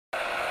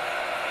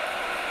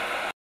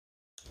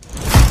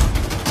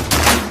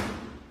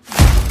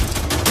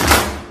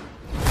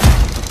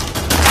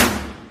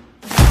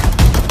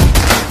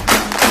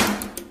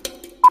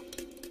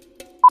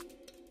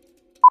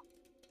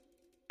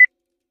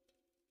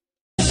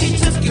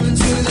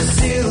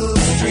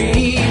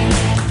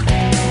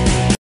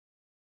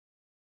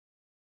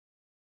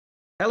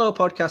Hello,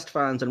 podcast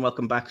fans, and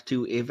welcome back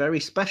to a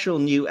very special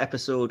new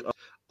episode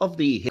of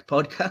the Hit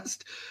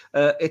Podcast.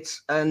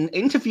 It's an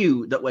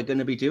interview that we're going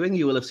to be doing.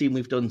 You will have seen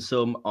we've done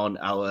some on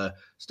our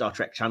Star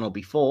Trek channel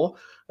before.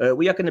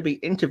 We are going to be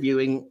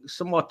interviewing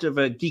somewhat of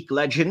a geek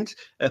legend,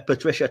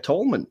 Patricia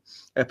Tallman.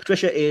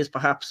 Patricia is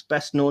perhaps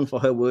best known for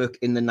her work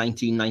in the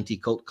 1990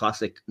 cult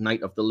classic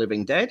Night of the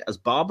Living Dead as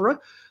Barbara,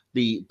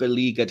 the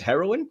beleaguered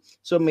heroine.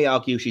 Some may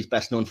argue she's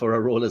best known for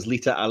her role as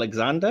Lita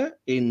Alexander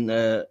in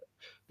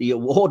the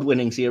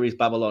award-winning series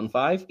Babylon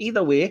 5.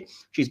 Either way,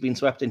 she's been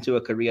swept into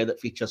a career that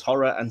features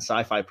horror and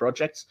sci-fi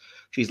projects.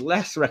 She's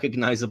less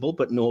recognizable,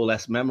 but no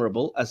less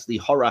memorable, as the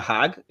horror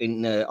hag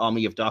in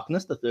Army of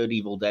Darkness, the third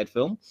Evil Dead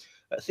film.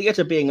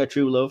 Theatre being her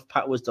true love,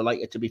 Pat was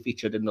delighted to be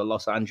featured in the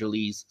Los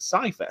Angeles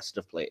Sci-Fest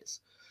of plays.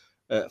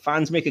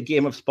 Fans make a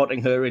game of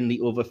spotting her in the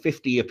over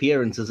 50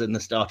 appearances in the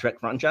Star Trek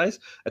franchise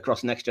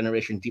across Next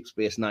Generation, Deep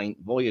Space Nine,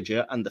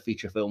 Voyager, and the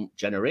feature film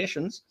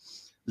Generations.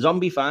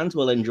 Zombie fans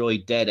will enjoy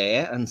Dead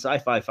Air, and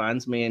sci-fi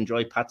fans may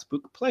enjoy Pat's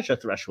book Pleasure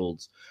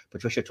Thresholds,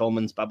 Patricia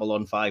Tallman's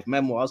Babylon 5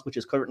 memoirs, which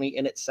is currently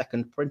in its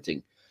second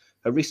printing.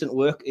 Her recent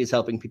work is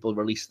helping people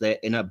release their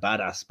inner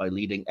badass by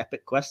leading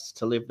epic quests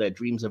to live their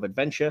dreams of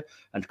adventure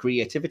and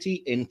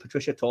creativity in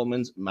Patricia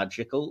Tallman's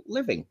magical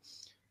living,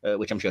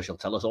 which I'm sure she'll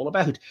tell us all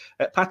about.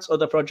 Pat's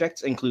other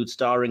projects include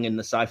starring in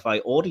the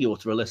sci-fi audio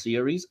thriller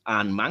series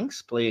Anne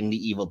Manx, playing the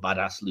evil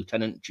badass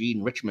Lieutenant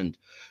Jean Richmond.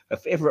 Her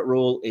favourite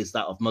role is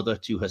that of mother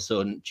to her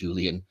son,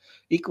 Julian.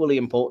 Equally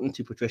important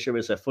to Patricia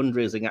is her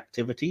fundraising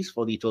activities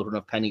for the children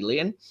of Penny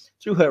Lane.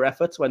 Through her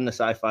efforts with the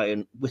sci-fi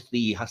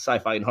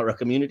and horror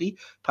community,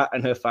 Pat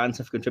and her fans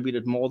have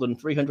contributed more than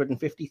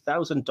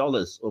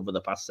 $350,000 over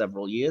the past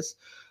several years.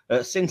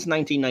 Since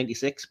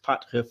 1996,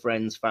 Pat, her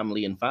friends,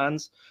 family, and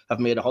fans have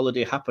made a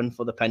holiday happen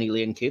for the Penny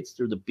Lane kids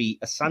through the Be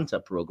a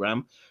Santa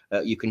program.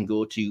 You can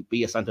go to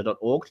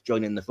beasanta.org to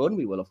join in the fun.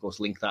 We will, of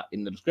course, link that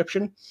in the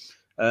description.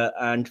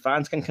 And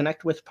fans can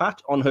connect with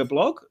Pat on her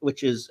blog,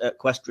 which is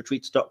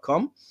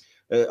questretreats.com,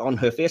 on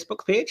her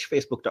Facebook page,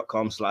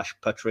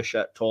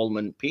 facebook.com/Patricia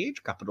Tallman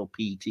page, capital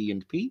P, T,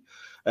 and P,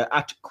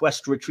 at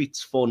Quest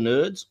Retreats for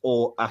Nerds,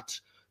 or at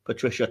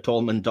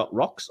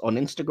patriciatallman.rocks on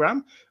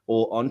Instagram,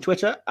 or on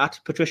Twitter at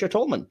Patricia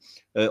Tallman.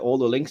 All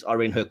the links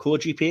are in her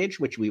Koji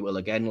page, which we will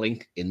again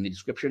link in the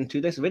description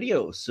to this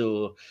video.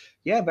 So,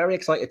 yeah, very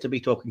excited to be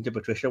talking to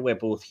Patricia. We're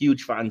both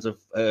huge fans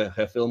of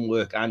her film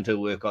work and her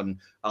work on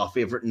our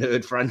favorite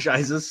nerd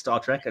franchises, Star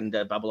Trek and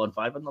Babylon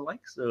 5 and the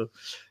like. So,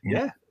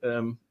 yeah.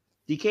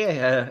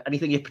 DK,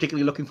 anything you're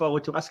particularly looking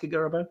forward to asking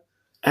her about?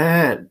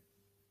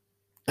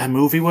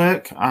 Movie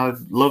work. I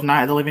love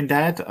Night of the Living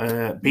Dead.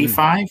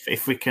 B5,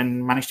 if we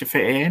can manage to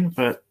fit it in.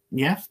 But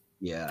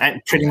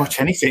pretty much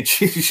anything.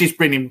 She's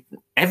bringing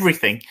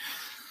everything.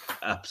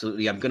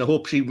 Absolutely. I'm going to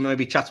hope she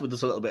maybe chats with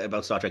us a little bit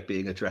about Star Trek,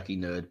 being a Trekkie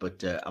nerd,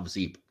 but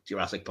obviously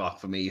Jurassic Park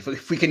for me.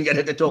 If we can get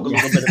her to talk a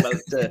little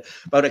bit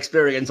about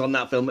experience on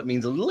that film, it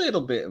means a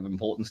little bit of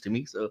importance to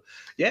me. So,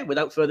 yeah,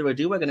 without further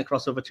ado, we're going to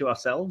cross over to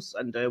ourselves,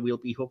 and we'll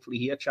be hopefully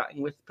here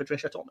chatting with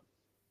Patricia Tallman.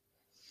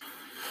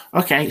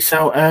 Okay,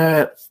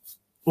 so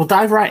we'll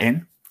dive right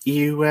in.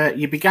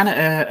 You began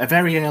at a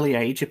very early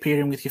age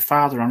appearing with your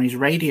father on his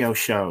radio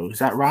show. Is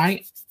that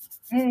right?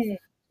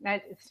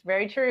 That's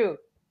very true.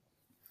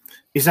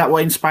 Is that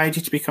what inspired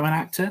you to become an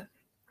actor?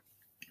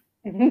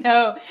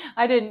 No,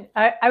 I didn't.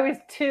 I was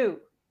 2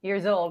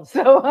 years old,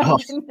 so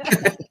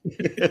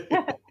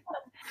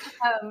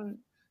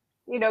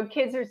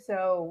kids are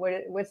so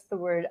what's the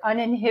word?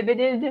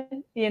 Uninhibited.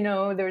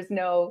 There's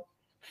no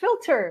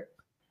filter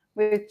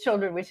with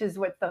children, which is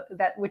why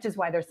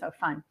they're so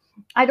fun.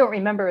 I don't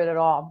remember it at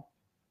all,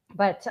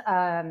 but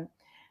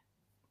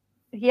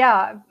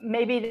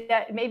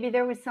maybe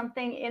there was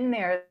something in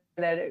there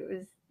that it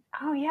was.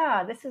 Oh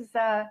yeah, this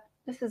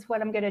is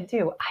what I'm going to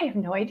do. I have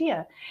no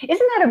idea.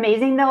 Isn't that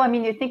amazing though? I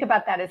mean, you think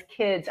about that as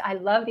kids. I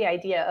love the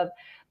idea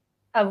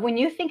of when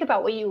you think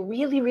about what you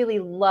really, really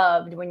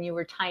loved when you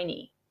were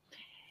tiny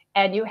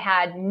and you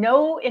had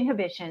no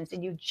inhibitions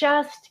and you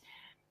just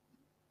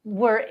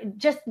were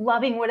just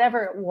loving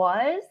whatever it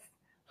was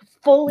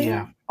fully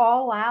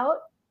all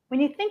out. When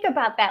you think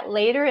about that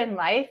later in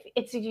life,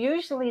 it's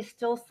usually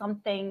still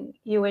something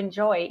you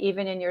enjoy,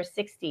 even in your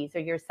 60s or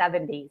your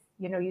 70s.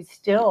 You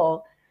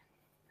still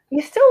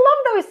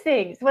love those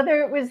things,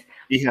 whether it was,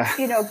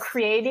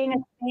 creating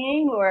a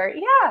thing or,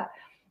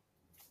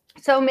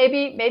 So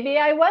maybe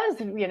I was,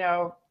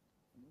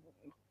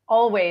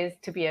 always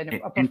to be a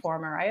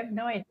performer. I have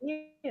no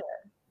idea.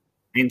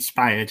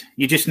 Inspired.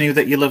 You just knew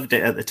that you loved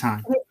it at the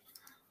time.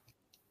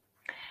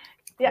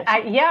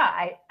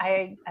 Yeah,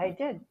 I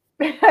did.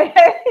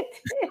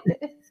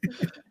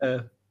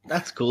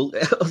 That's cool.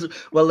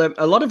 Well,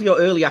 a lot of your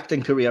early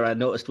acting career, I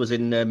noticed, was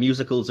in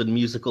musicals and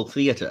musical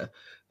theatre.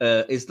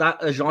 Is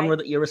that a genre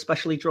that you're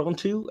especially drawn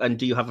to? And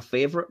do you have a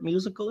favorite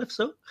musical, if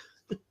so?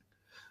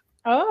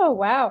 Oh,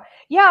 wow.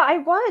 Yeah, I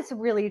was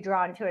really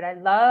drawn to it. I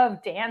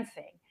love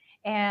dancing.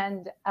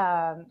 And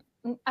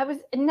I was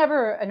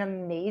never an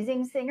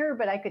amazing singer,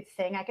 but I could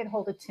sing. I could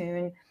hold a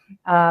tune.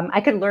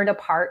 I could learn a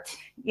part.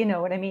 You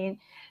know what I mean?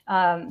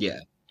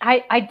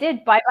 I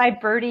did Bye Bye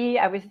Birdie.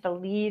 I was the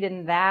lead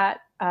in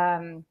that.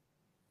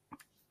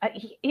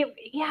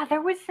 Yeah,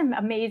 there was some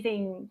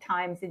amazing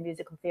times in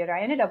musical theater.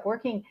 I ended up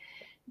working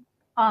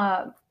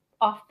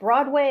off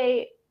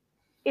Broadway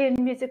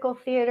in musical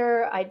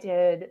theater. I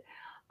did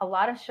a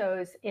lot of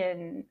shows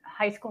in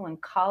high school and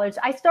college.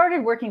 I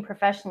started working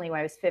professionally when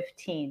I was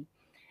 15.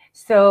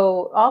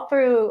 So all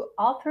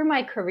through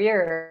my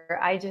career,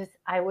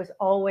 I was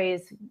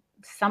always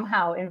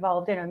somehow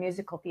involved in a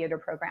musical theater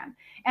program,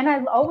 and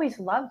I always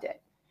loved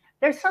it.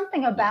 There's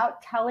something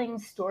about telling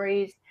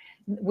stories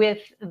with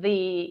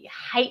the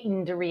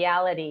heightened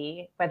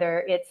reality,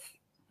 whether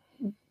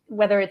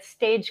it's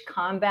stage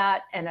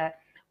combat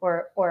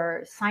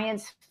or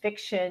science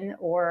fiction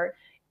or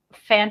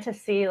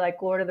fantasy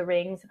like Lord of the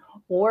Rings,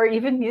 or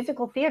even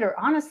musical theater,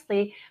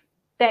 honestly,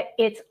 that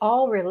it's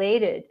all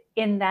related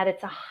in that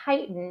it's a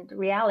heightened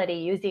reality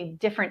using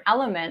different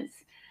elements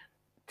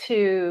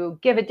to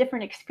give a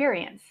different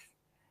experience,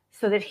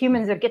 so that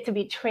humans get to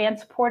be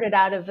transported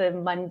out of the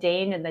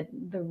mundane and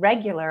the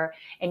regular,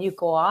 and you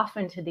go off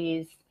into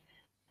these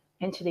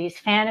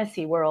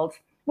fantasy worlds,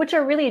 which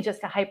are really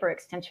just a hyper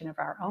extension of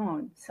our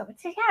own. So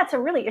it's a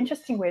really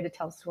interesting way to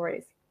tell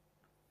stories.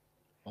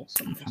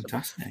 Awesome.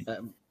 Fantastic.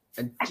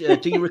 And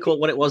do you recall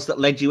what it was that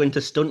led you into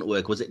stunt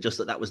work? Was it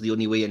just that was the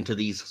only way into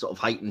these sort of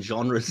heightened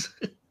genres?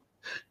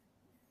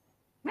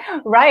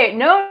 Right.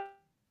 No.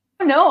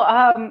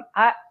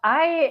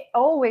 I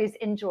always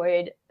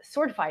enjoyed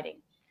sword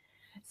fighting.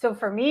 So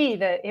for me,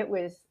 it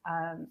was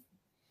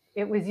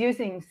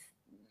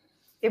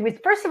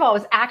first of all, it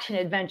was action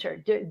adventure.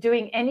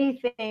 Doing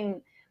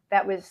anything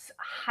that was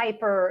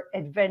hyper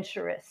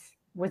adventurous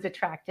was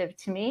attractive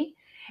to me.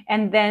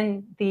 And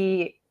then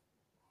the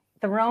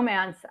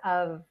romance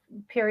of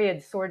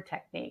period sword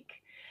technique,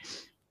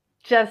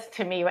 just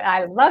to me,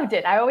 I loved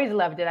it. I always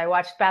loved it. I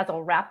watched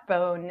Basil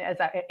Rathbone as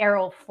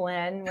Errol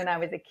Flynn when I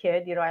was a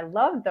kid. I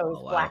loved those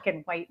black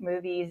and white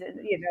movies, and,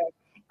 it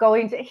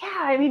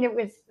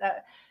was,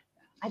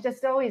 I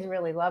just always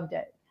really loved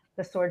it,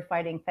 the sword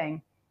fighting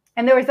thing.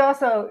 And there was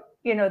also,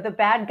 the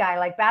bad guy,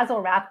 like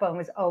Basil Rathbone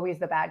was always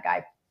the bad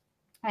guy.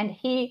 And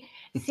he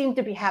seemed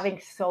to be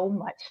having so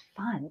much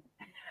fun.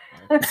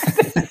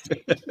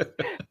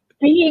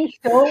 Being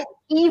so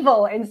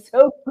evil and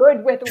so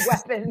good with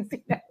weapons,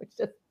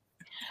 just.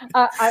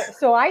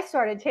 So I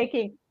started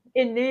taking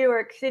in New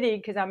York City,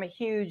 because I'm a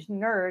huge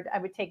nerd. I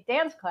would take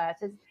dance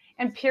classes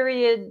and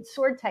period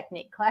sword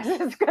technique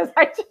classes because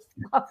I just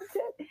loved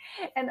it.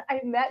 And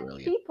I met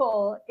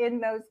people in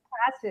those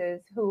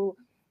classes who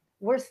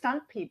were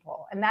stunt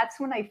people. And that's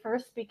when I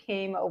first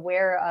became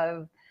aware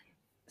of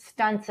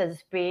stunts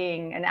as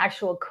being an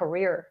actual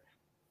career.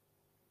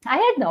 I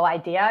had no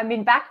idea. I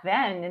mean, back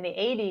then in the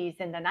 80s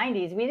and the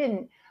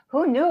 90s,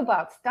 who knew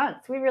about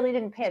stunts? We really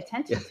didn't pay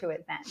attention to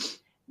it then.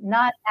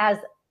 Not as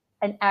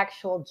an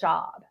actual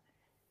job.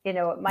 It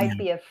might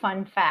be a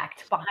fun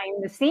fact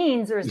behind the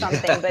scenes or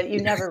something, but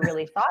you never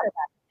really thought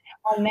about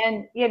it. And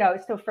then,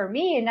 so for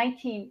me in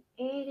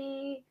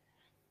 1980,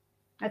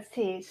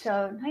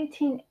 so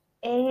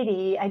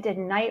 1980, I did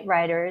Night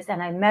Riders,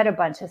 and I met a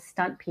bunch of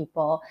stunt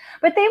people,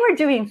 but they were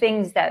doing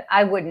things that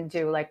I wouldn't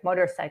do, like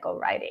motorcycle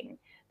riding,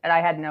 that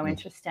I had no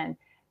interest in.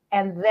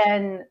 And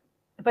then,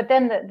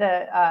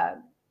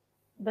 the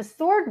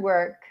sword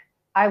work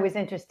I was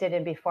interested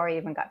in before I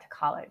even got to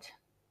college.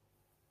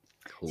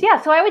 Cool.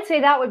 So I would say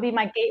that would be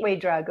my gateway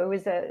drug. It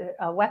was a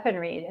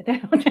weaponry,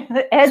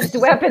 edged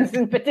weapons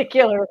in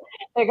particular,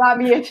 that got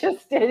me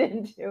interested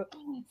into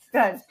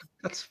stunts.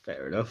 That's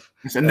fair enough.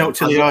 It's a note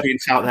to the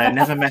audience out there: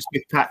 never mess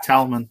with Pat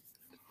Tallman.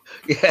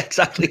 Yeah,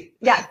 exactly.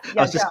 Yeah,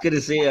 I was just going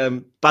to say,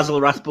 Basil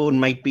Rathbone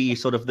might be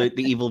sort of the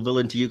evil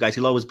villain to you guys.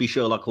 He'll always be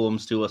Sherlock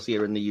Holmes to us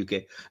here in the UK.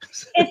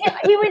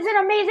 He was an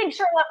amazing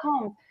Sherlock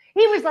Holmes.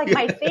 He was like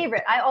my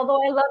favorite.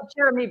 Although I loved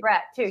Jeremy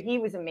Brett too. He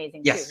was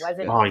amazing too,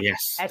 wasn't he? Oh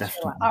yes,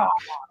 definitely. Oh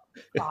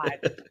God,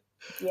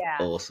 yeah.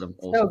 Awesome.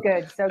 So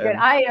good.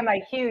 I am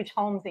a huge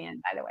Holmesian,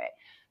 by the way.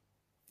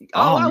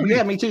 Oh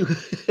yeah, me too.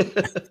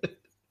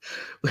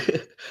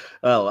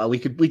 Well, we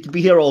could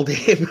be here all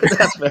day, but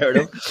that's fair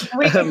enough.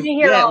 We could be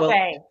here all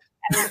day.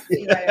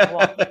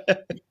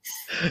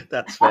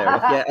 That's fair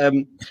enough. Yeah,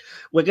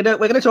 we're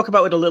gonna talk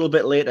about it a little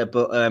bit later,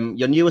 but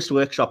your newest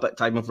workshop at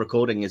time of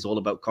recording is all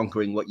about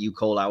conquering what you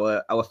call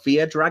our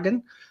fear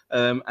dragon.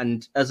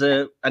 And as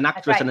an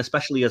actress, and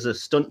especially as a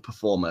stunt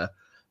performer,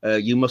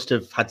 you must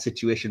have had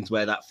situations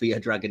where that fear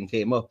dragon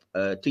came up.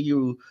 Do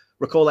you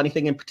recall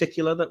anything in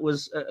particular that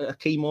was a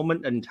key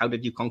moment, and how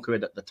did you conquer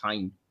it at the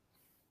time?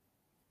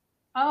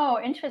 Oh,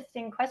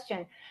 interesting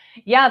question.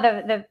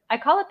 Yeah, I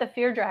call it the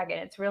fear dragon.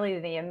 It's really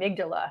the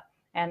amygdala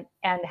and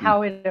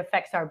how it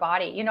affects our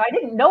body. I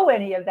didn't know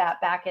any of that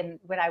back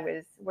when I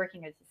was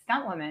working as a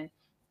stunt woman.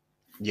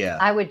 Yeah,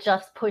 I would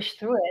just push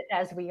through it,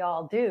 as we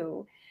all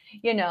do,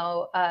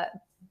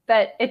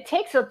 but it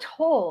takes a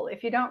toll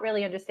if you don't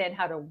really understand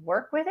how to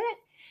work with it.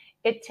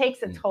 It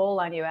takes a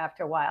toll on you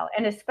after a while,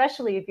 and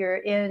especially if you're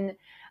in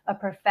a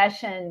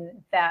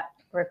profession that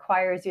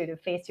requires you to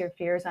face your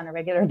fears on a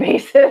regular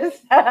basis.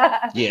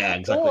 Yeah,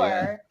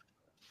 exactly.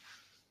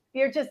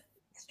 you're just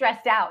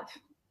stressed out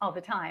all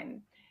the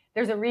time.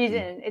 There's a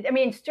reason. I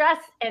mean, stress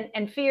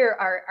and fear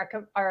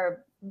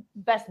are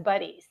best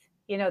buddies.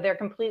 You know, they're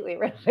completely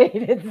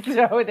related.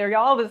 So they're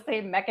all the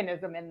same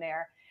mechanism in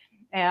there.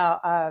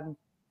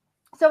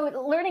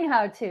 So learning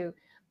how to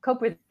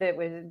cope with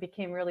it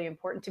became really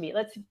important to me.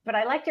 But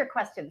I liked your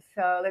question.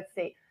 So let's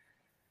see.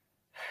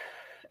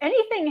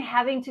 Anything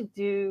having to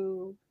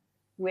do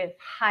with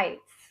heights,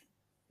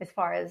 as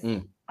far as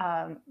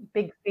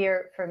big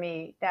fear for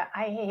me, that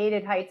I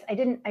hated heights.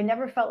 I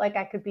never felt like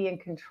I could be in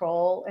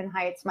control in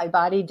heights. My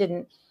body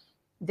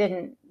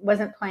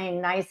wasn't playing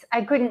nice.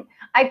 I couldn't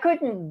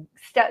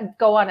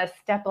go on a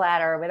step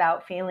ladder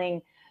without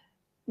feeling,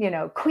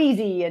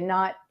 queasy and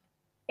not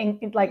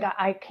like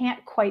I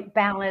can't quite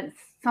balance.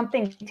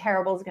 Something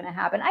terrible is going to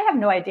happen. I have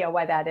no idea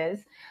why that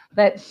is,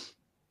 but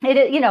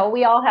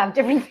we all have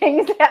different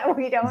things that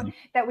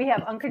we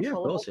have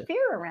uncontrollable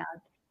fear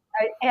around.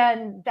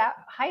 And that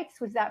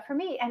heights was that for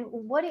me. And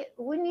wouldn't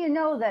you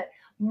know that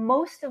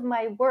most of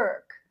my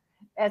work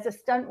as a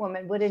stunt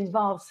woman would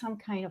involve some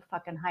kind of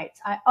fucking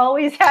heights. I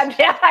always had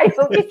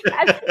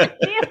to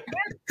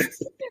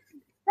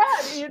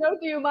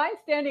do you mind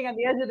standing on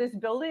the edge of this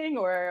building,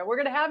 or we're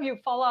going to have you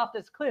fall off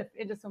this cliff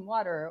into some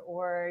water,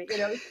 or,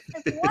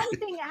 it's one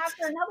thing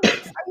after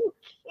another. Are you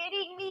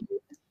kidding me?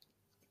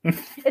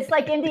 It's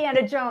like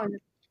Indiana Jones.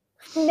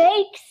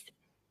 Snakes.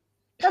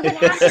 Does it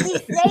have to be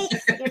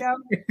snakes?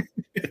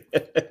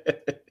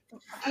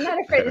 I'm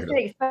not afraid of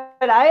snakes,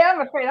 but I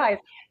am afraid of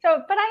heights.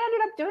 But I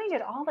ended up doing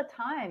it all the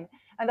time.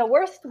 And the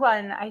worst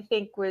one, I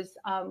think, was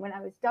when I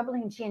was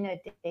doubling Gina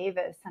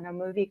Davis on a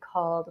movie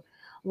called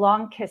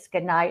Long Kiss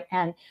Goodnight.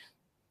 And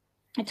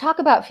I talk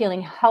about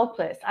feeling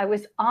helpless. I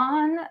was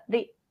on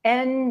the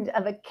end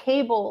of a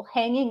cable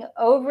hanging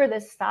over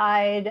the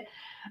side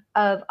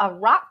of a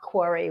rock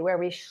quarry where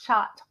we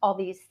shot all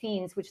these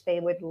scenes, which they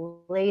would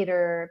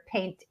later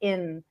paint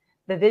in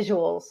the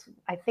visuals.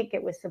 I think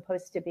it was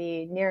supposed to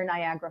be near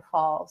Niagara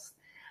Falls,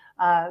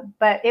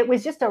 but it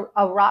was just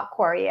a rock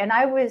quarry. And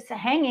I was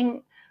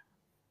hanging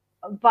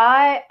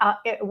by,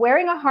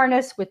 wearing a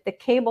harness with the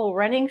cable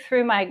running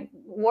through my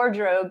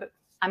wardrobe.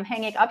 I'm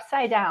hanging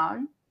upside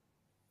down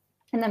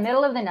in the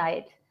middle of the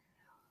night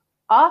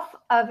off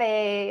of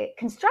a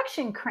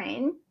construction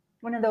crane,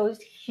 one of those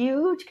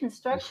huge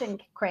construction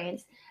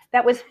cranes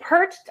that was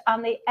perched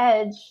on the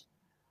edge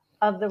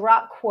of the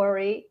rock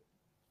quarry.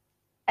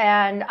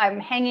 And I'm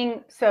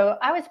hanging, so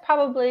I was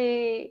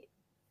probably,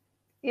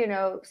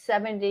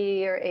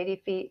 70 or 80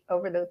 feet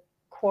over the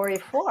quarry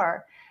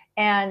floor,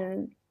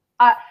 and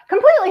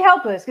completely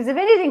helpless, because if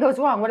anything goes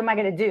wrong, what am I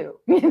going to do?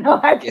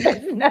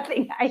 There's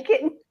nothing I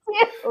can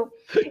do.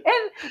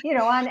 And,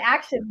 on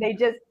action,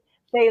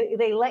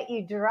 they let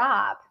you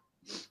drop,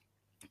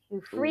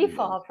 you free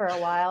fall for a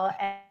while,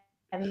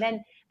 and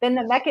then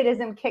the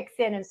mechanism kicks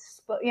in, and,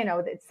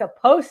 it's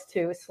supposed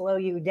to slow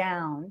you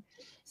down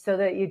so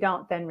that you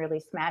don't then really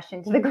smash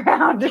into the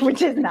ground,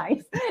 which is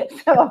nice.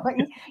 So,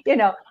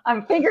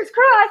 I'm fingers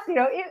crossed,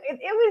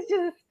 it was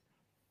just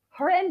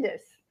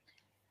horrendous.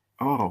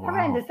 Oh, wow.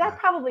 Horrendous. That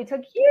probably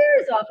took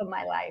years off of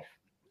my life.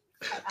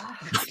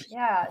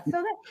 Yeah.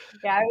 So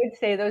I would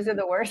say those are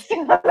the worst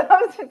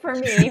those for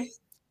me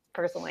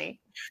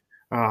personally.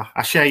 Oh,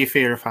 I share your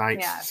fear of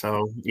heights. Yeah.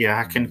 So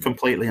I can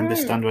completely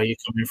understand where you're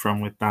coming from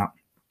with that.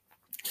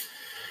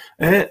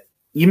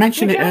 You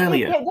mentioned it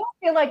earlier. You don't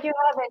feel like you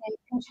have any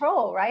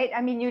control, right?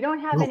 I mean, you don't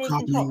have any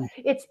control.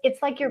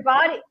 It's like your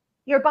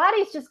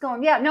body's just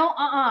going,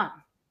 nuh-uh.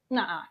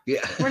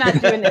 Yeah. We're not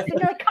doing this. And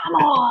you're like,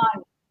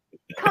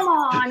 come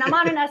on, I'm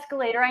on an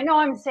escalator. I know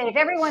I'm safe.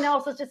 Everyone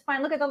else is just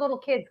fine. Look at the little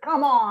kids.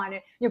 Come on.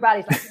 And your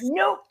body's like,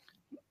 nope.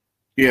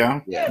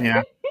 Yeah.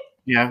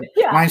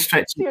 Mine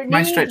stretches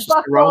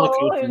the roller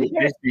coaster.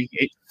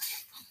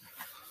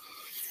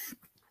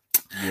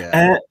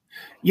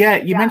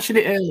 You mentioned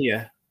it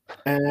earlier.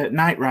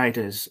 Knight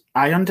Riders.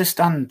 I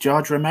understand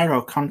George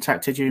Romero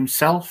contacted you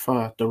himself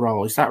for the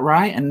role. Is that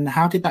right? And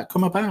how did that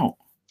come about?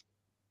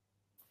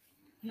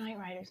 Knight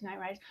Riders.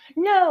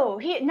 No,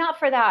 not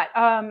for that.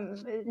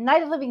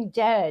 Night of the Living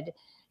Dead.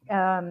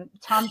 Tom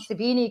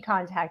Savini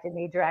contacted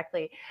me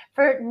directly.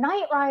 For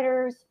Knight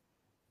Riders,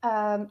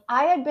 I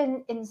had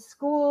been in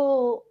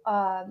school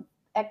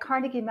at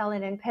Carnegie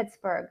Mellon in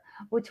Pittsburgh,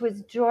 which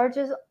was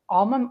George's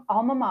alma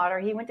mater.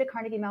 He went to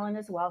Carnegie Mellon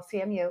as well,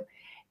 CMU.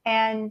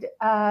 And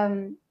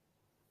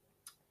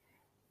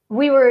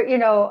we were,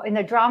 in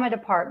the drama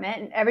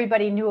department, and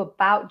everybody knew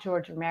about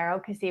George Romero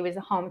because he was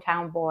a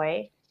hometown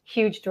boy,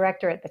 huge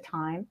director at the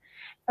time.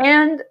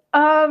 And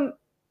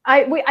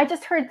I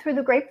just heard through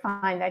the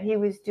grapevine that he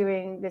was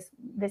doing this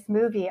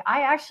movie.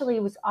 I actually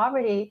was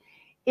already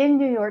in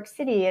New York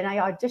City, and I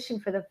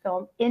auditioned for the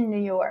film in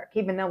New York,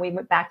 even though we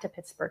went back to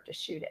Pittsburgh to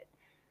shoot it.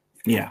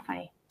 It's kind of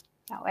funny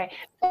that way.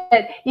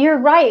 But you're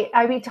right.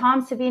 I mean,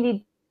 Tom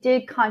Savini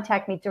did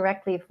contact me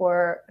directly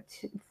for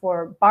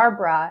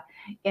Barbara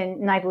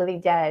in Night of the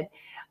Living Dead,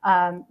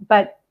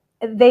 but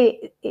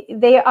they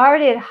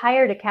already had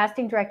hired a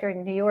casting director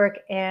in New York,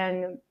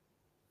 and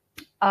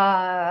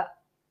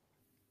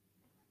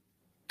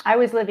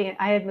I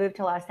had moved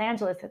to Los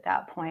Angeles at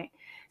that point.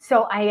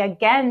 So I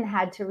again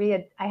had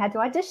to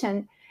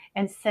audition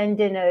and send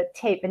in a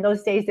tape. In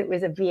those days, it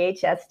was a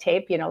VHS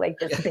tape, like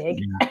this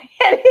big.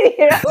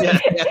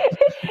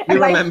 You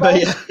remember,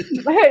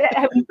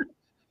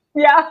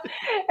 yeah.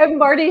 And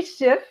Marty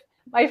Schiff,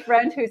 my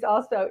friend, who's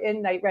also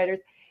in Night Riders,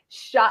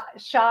 shot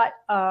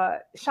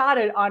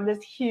it on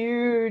this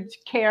huge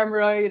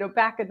camera,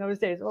 back in those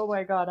days. Oh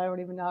my God, I don't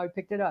even know how I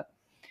picked it up.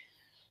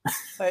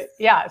 But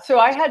yeah, so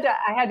I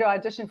had to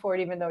audition for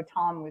it, even though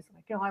Tom was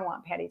like, I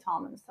want Patty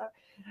Tallman. So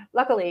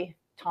luckily,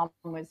 Tom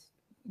was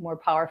more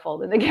powerful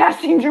than the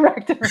casting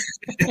director,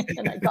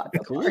 and I got the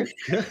part.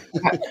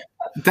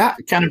 That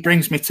kind of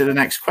brings me to the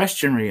next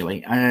question,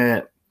 really.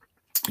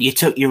 You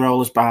took your role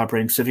as Barbara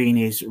in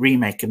Savini's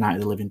remake of Night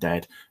of the Living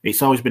Dead.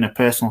 It's always been a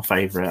personal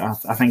favourite.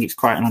 I think it's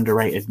quite an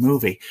underrated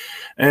movie.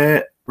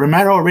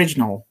 Romero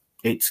original,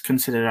 it's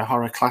considered a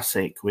horror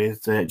classic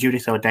with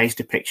Judith O'Dea's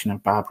depiction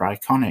of Barbara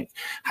iconic.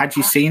 Had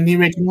you seen the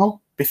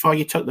original before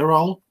you took the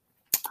role?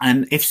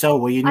 And if so,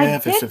 were you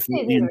nervous of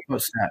the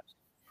footsteps?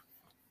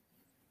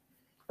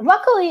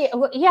 Luckily,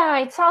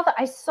 yeah,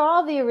 I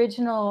saw the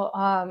original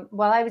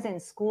while I was in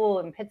school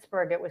in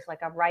Pittsburgh. It was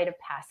like a rite of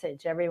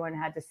passage. Everyone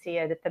had to see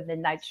it at the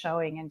midnight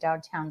showing in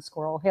downtown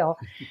Squirrel Hill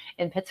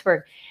in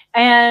Pittsburgh.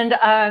 And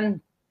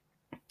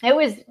it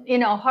was,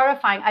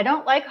 horrifying. I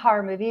don't like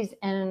horror movies.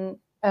 And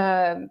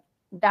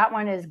that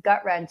one is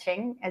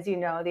gut-wrenching, as you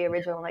know, the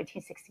original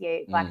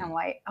 1968 black and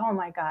white. Oh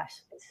my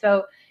gosh.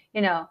 So,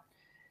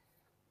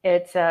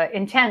 it's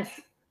intense.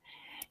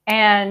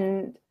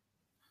 And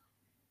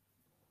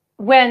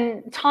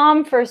when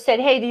Tom first said,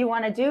 "Hey, do you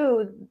want to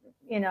do?"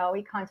 He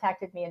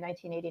contacted me in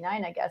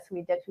 1989. I guess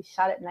we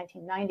shot it in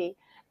 1990.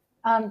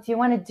 Do you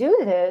want to do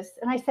this?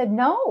 And I said,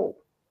 "No."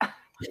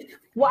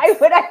 Why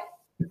would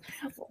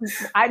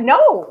I?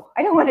 No,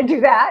 I don't want to do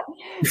that.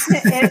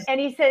 and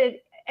he said,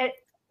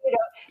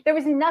 there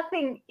was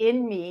nothing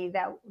in me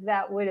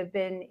that would have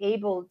been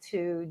able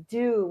to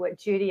do what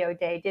Judy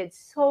O'Dea did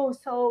so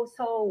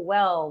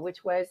well,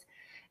 which was.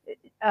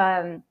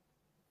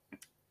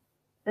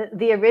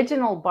 The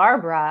original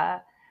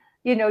Barbara,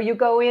 you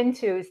go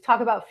into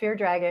talk about fear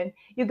dragon.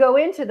 You go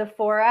into the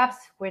 4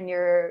 F's when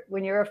you're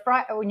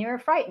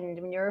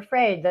frightened, when you're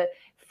afraid, the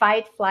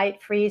fight,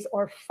 flight, freeze,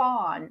 or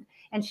fawn.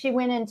 And she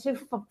went into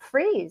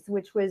freeze,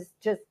 which was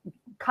just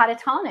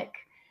catatonic,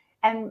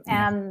 and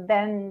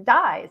then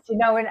dies.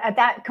 And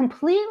that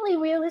completely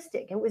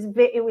realistic.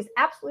 It was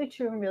absolutely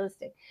true and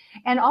realistic,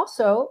 and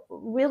also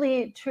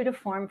really true to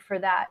form for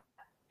that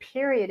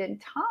period in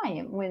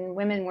time when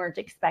women weren't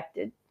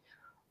expected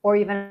or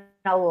even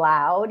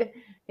allowed,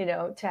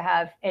 to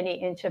have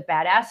any inch of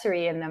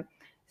badassery in them.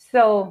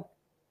 So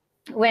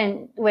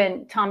when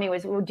Tommy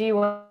was, well,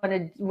 we're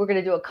going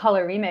to do a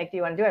color remake. Do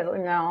you want to do it?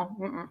 Like, no,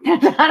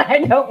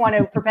 I don't want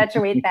to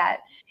perpetuate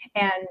that.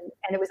 And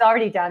it was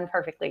already done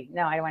perfectly.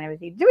 No, I don't want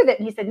anything to do with it.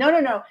 And he said,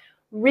 no,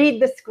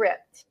 read the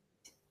script.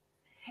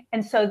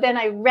 And so then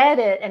I read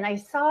it and I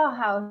saw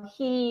how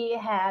he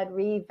had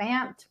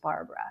revamped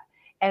Barbara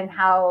and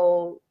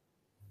how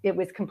it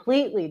was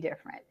completely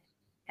different.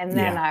 And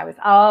then I was,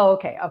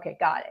 okay,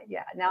 got it.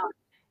 Yeah, now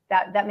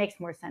that makes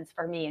more sense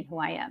for me and who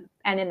I am,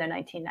 and in the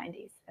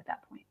 1990s at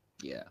that point.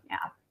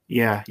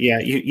 Yeah.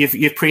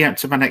 You've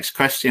preempted my next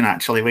question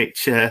actually,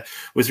 which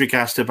was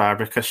regards to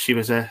Barbara, because she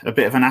was a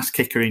bit of an ass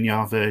kicker in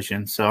your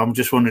version. So I'm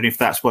just wondering if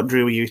that's what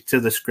drew you to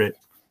the script.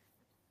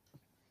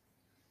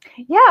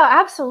 Yeah,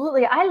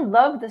 absolutely. I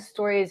love the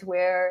stories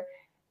where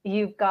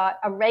you've got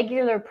a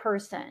regular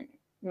person,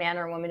 man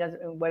or woman,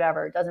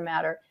 doesn't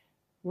matter.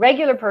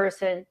 Regular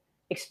person.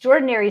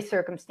 Extraordinary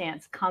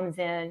circumstance comes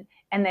in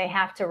and they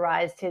have to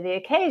rise to the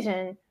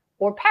occasion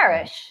or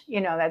perish.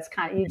 That's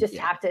kind of, you just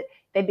have to,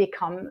 they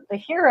become the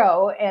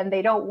hero and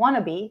they don't want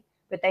to be,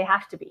 but they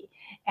have to be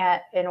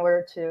in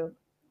order to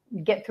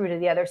get through to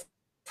the other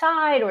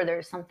side, or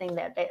there's something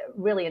that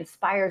really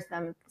inspires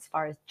them as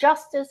far as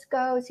justice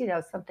goes,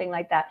 something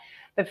like that.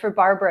 But for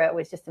Barbara, it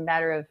was just a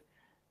matter of,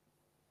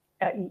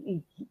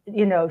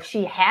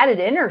 she had it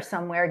in her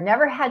somewhere,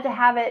 never had to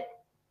have it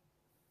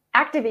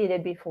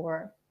activated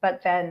before,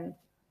 but then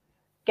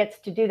gets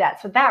to do that.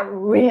 So that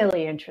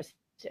really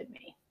interested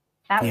me.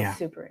 That was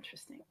super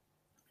interesting.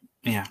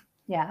 Yeah.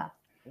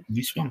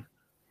 This one.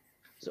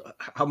 So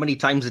how many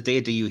times a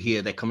day do you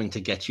hear they're coming to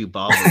get you,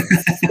 Barbara?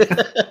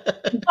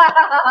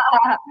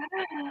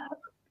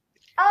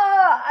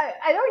 I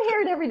don't hear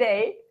it every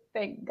day.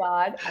 Thank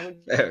God. I would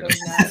go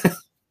nuts.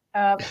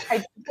 I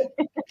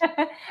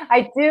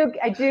do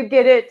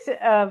get it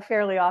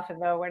fairly often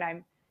though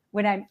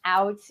when I'm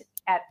out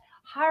at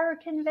horror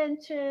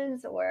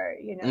conventions or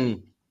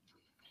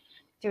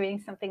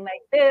doing something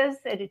like this,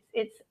 and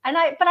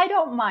but I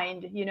don't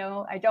mind.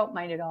 I don't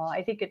mind at all.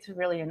 I think it's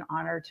really an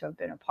honor to have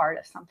been a part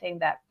of something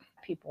that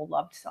people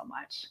loved so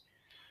much.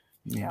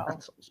 Yeah, I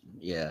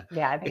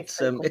think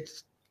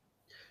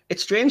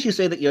it's strange you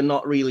say that you're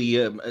not really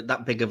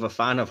that big of a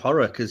fan of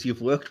horror, because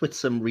you've worked with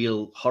some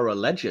real horror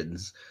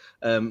legends.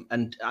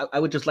 And I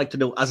would just like to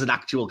know, as an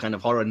actual kind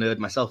of horror nerd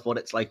myself, what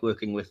it's like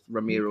working with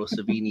Ramiro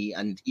Savini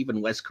and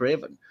even Wes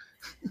Craven.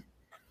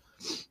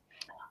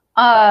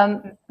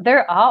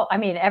 They're all, I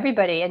mean,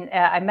 everybody. And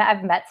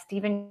I've met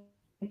Stephen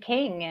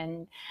King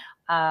and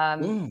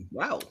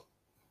wow.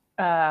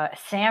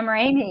 Sam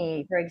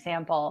Raimi, for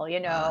example,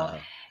 Of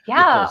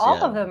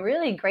all of them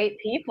really great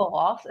people.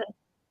 Also,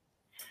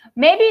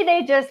 maybe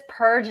they just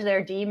purge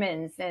their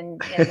demons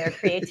and their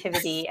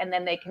creativity, and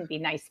then they can be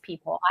nice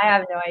people. I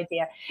have no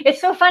idea.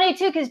 It's so funny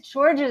too, because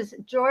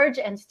George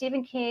and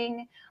Stephen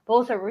King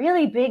both are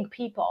really big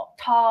people,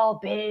 tall,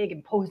 big,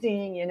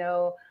 imposing.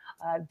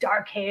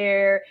 Dark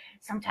hair.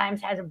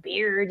 Sometimes has a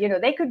beard.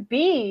 They could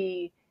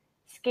be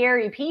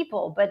scary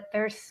people, but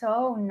they're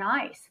so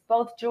nice.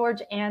 Both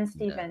George and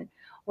Stephen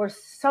were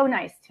so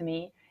nice to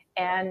me.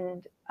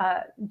 And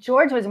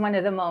George was one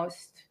of the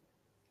most,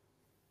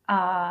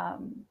 I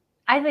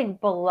think,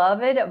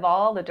 beloved of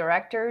all the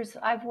directors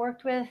I've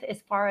worked with,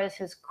 as far as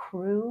his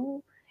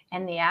crew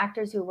and the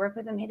actors who worked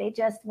with him. They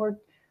just were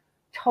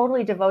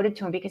totally devoted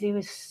to him because he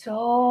was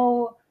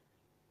so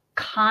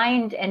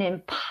kind and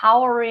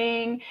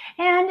empowering.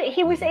 And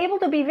he was able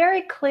to be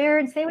very clear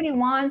and say what he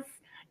wants.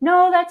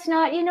 No, that's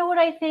not, what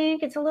I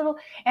think. It's a little,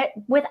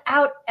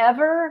 without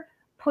ever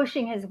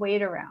pushing his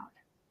weight around.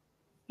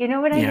 You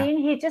know what I mean?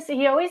 He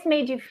always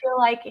made you feel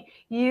like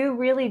you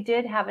really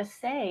did have a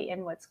say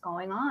in what's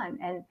going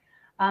on.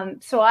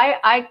 And so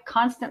I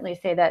constantly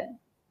say that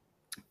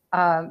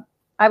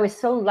I was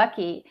so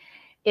lucky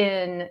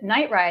in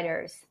Night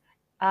Riders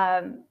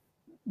to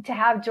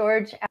have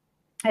George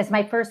as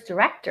my first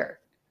director,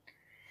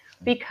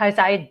 because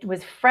I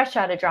was fresh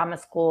out of drama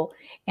school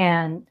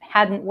and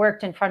hadn't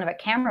worked in front of a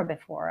camera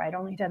before. I'd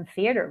only done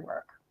theater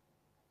work.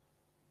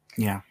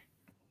 Yeah.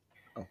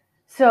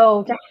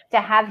 So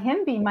to have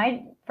him be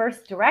my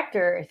first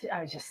director,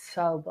 I was just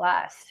so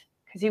blessed,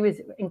 because he was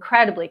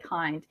incredibly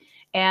kind.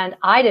 And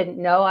I didn't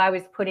know I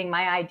was putting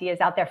my ideas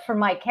out there for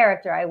my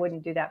character. I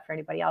wouldn't do that for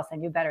anybody else. I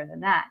knew better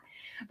than that.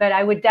 But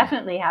I would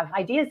definitely have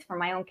ideas for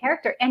my own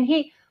character. And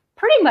he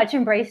pretty much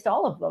embraced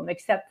all of them,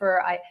 except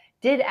for I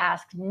did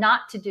ask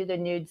not to do the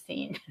nude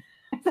scene.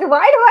 I said,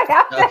 why do I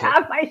have to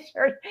have my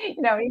shirt? He's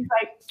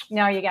like,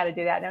 no, you got to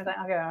do that. And I was like,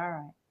 okay,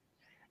 all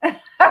right.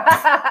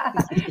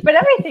 But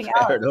everything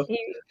else,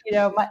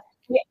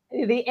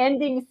 the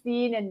ending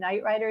scene in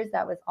Night Riders,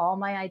 that was all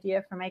my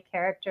idea for my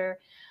character.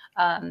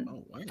 I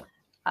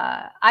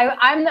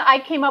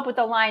came up with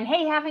the line,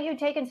 hey, haven't you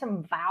taken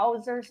some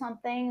vows or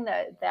something,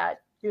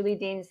 that Julie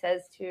Dean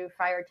says to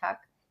Friar Tuck?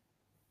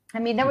 I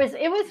mean, he was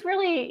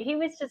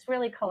just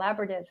really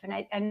collaborative. And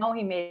I know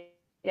he made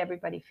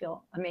everybody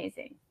feel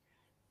amazing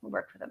who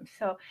worked with him.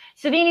 So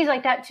Savini's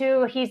like that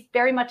too. He's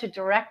very much a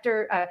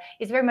director.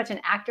 He's very much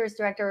an actor's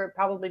director,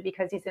 probably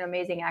because he's an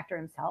amazing actor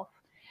himself.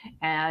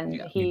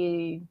 And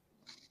he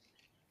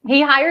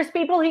hires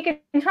people he can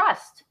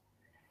trust.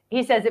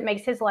 He says it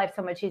makes his life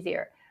so much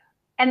easier.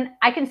 And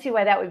I can see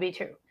why that would be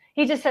true.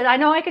 He just said, I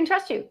know I can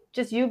trust you.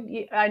 Just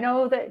you I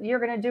know that you're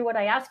going to do what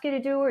I ask you to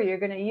do, or you're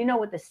going to,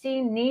 what the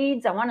scene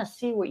needs. I want to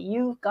see what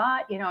you've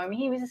got. He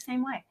was the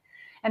same way.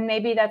 And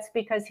maybe that's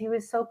because he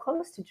was so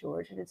close to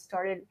George and had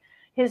started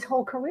his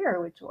whole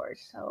career with George.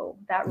 So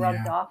that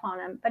rubbed off on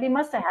him, but he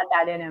must have had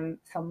that in him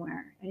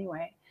somewhere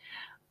anyway.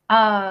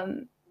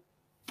 And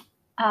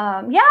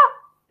Sam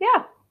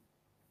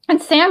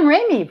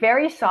Raimi,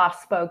 very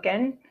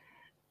soft-spoken.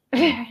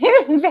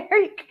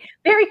 very,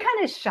 very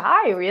kind of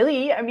shy,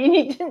 really. I mean,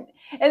 he didn't,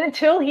 and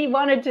until he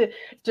wanted to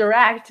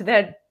direct,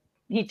 that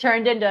he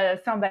turned into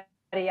somebody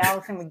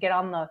else and would get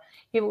on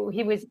he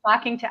was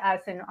talking to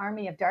us in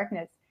Army of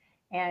Darkness.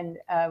 And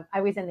I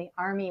was in the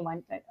Army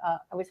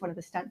I was one of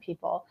the stunt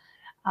people.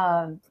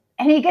 And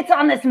he gets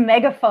on this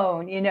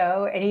megaphone,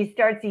 and he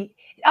starts,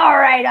 all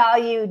right, all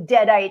you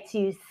deadites,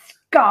 you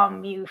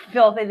scum, you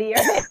filth of the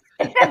earth.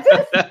 He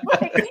was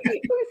like,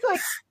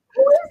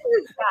 who is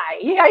this guy?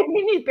 I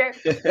mean, he's so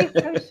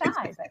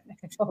shy.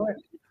 But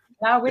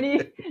now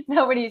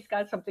when he's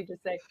got something to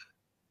say.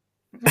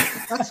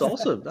 That's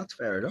awesome. That's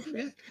fair enough.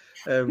 Yeah.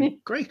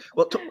 Great.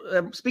 Well,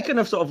 speaking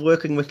of sort of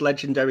working with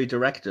legendary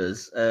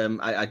directors,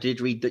 I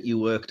did read that you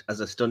worked as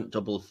a stunt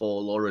double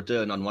for Laura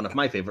Dern on one of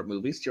my favorite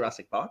movies,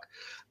 Jurassic Park.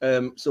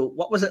 So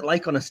what was it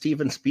like on a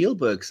Steven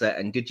Spielberg set?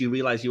 And did you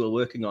realize you were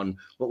working on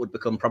what would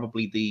become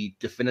probably the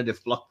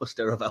definitive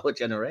blockbuster of our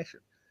generation?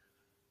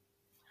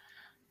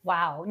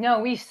 Wow. No,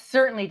 we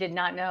certainly did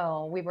not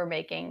know we were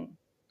making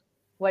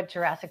what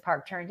Jurassic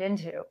Park turned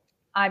into.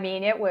 I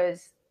mean, it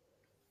was,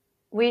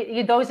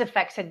 those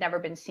effects had never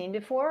been seen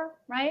before,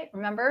 right?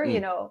 Remember,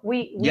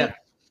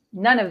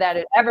 none of that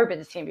had ever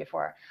been seen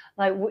before.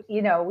 Like,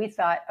 we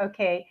thought,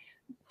 okay,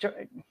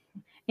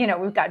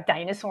 we've got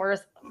dinosaurs.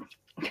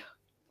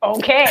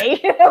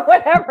 Okay,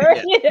 whatever.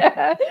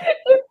 Yeah.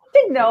 You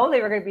didn't know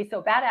they were going to be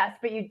so badass,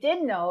 but you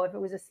did know if it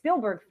was a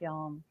Spielberg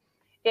film,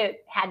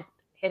 it had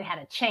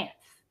a chance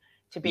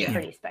to be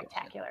pretty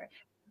spectacular.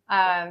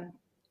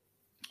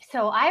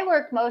 So I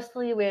worked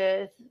mostly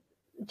with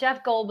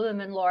Jeff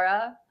Goldblum and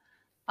Laura.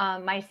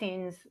 My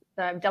scenes,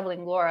 I'm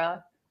doubling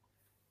Laura.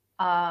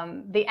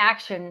 the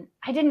action.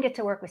 I didn't get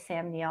to work with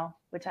Sam Neill,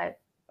 which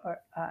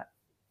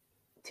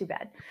too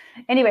bad.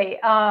 Anyway,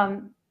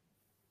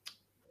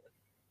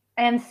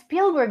 and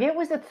Spielberg, it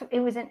was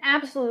an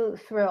absolute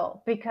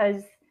thrill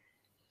because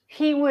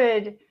he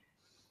would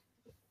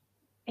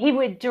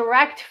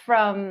direct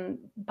from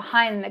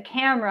behind the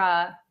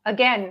camera,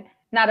 again,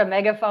 not a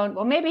megaphone.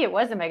 Well, maybe it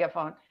was a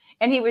megaphone.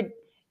 And he would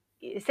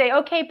say,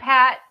 okay,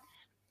 Pat.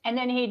 And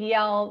then he'd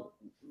yell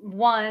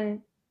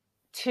 1,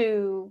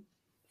 2,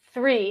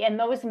 3. And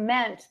those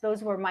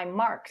were my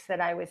marks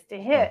that I was to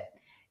hit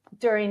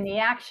during the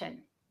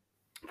action.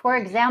 For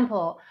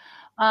example,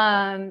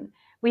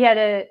 we had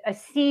a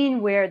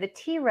scene where the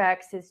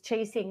T-Rex is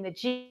chasing the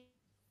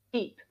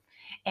Jeep,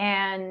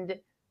 and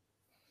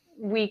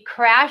we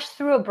crashed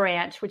through a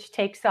branch, which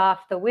takes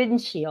off the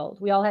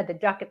windshield. We all had to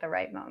duck at the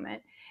right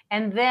moment.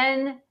 And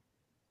then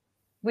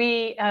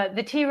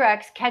the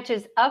T-Rex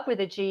catches up with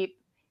the Jeep,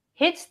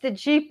 hits the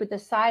Jeep with the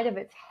side of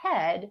its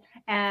head,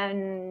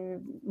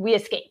 and we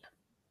escape,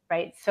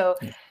 right? So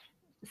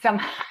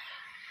somehow,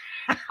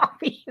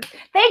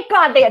 thank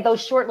God they had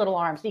those short little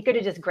arms. He could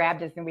have just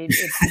grabbed us and it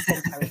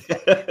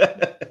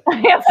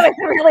was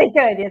really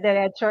good. They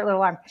had short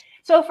little arms.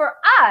 So for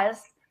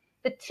us,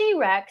 the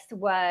T-Rex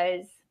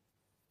was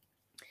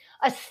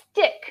a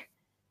stick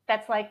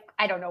that's like,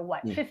 I don't know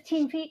what,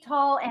 15 feet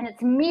tall, and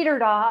it's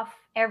metered off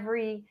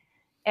every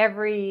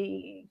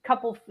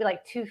couple,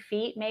 like 2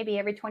 feet, maybe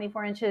every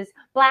 24 inches,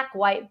 black,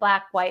 white,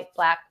 black, white,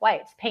 black,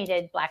 white. It's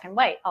painted black and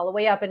white all the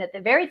way up. And at the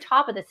very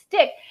top of the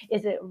stick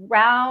is a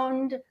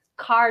round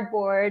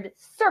cardboard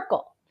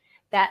circle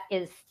that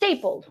is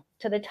stapled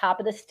to the top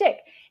of the stick.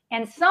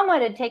 And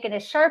someone had taken a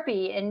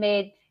Sharpie and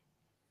made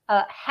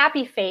a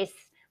happy face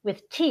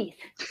with teeth.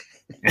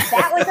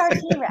 That was our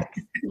T-Rex.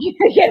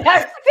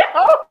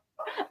 So,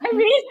 I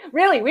mean,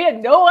 really, we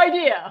had no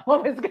idea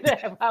how this was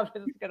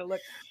going to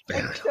look.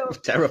 So,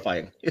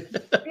 terrifying.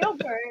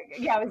 Spielberg,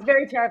 yeah, it was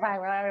very terrifying.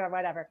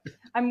 Whatever.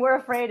 I'm more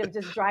afraid of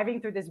just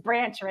driving through this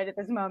branch right at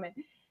this moment.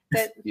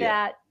 That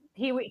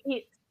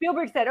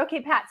Spielberg said,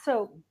 okay, Pat,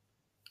 so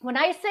when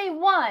I say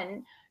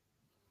 1,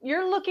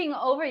 you're looking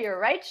over your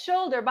right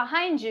shoulder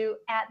behind you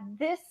at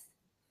this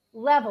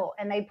level.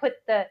 And they put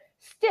the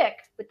stick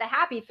with the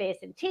happy face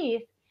and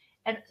teeth,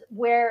 and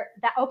where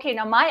that, okay,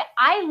 now my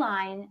eye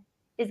line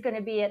is going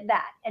to be at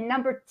that. And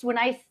when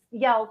I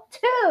yell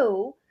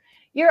 2,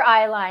 your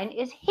eye line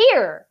is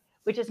here,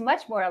 which is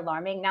much more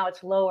alarming. Now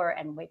it's lower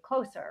and way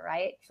closer,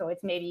 right? So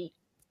it's maybe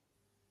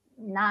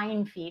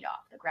 9 feet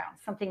off the ground,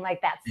 something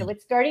like that. So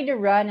it's starting to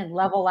run and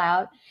level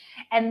out.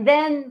 And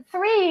then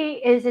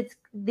 3 is it's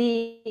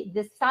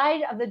the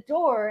side of the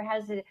door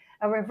has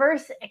a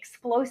reverse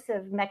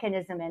explosive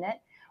mechanism in it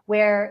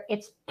where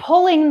it's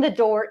pulling the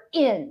door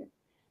in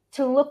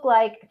to look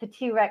like the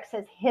T-Rex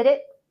has hit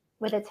it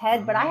with its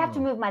head, but I have to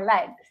move my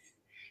legs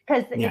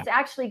because it's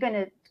actually going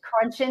to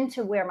crunch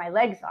into where my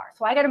legs are.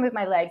 So I got to move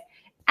my legs.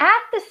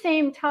 At the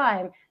same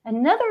time,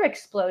 another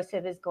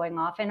explosive is going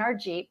off in our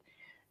Jeep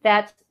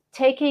that's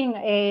taking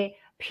a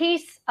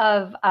piece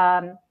of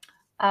an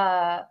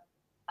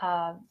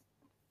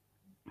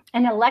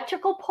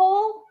electrical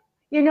pole,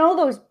 you know,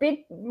 those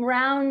big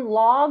round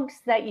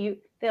logs that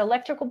the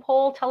electrical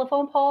pole,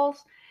 telephone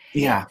poles.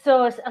 Yeah.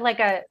 So it's like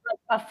a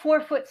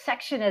 4-foot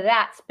section of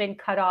that's been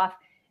cut off,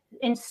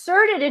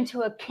 inserted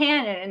into a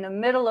cannon in the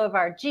middle of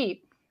our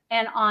Jeep.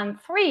 And on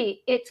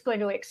 3, it's going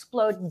to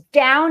explode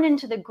down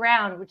into the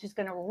ground, which is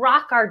going to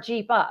rock our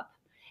Jeep up.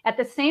 At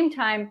the same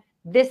time,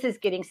 this is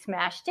getting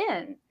smashed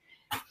in.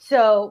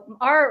 So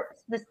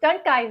the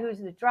stunt guy, who's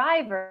the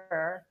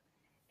driver,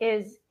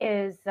 is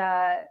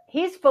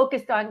he's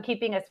focused on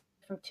keeping us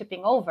from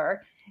tipping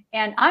over,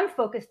 and I'm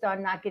focused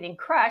on not getting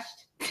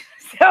crushed.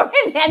 So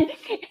and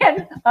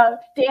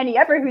Danny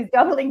Epper, who's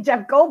doubling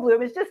Jeff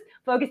Goldblum, is just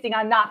focusing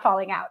on not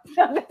falling out.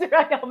 So that's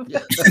right.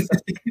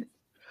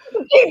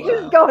 He's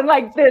just going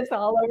like this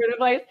all over the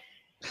place.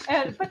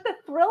 But the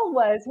thrill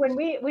was when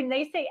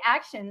they say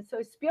action.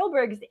 So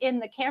Spielberg's in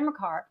the camera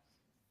car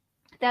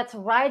that's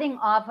riding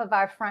off of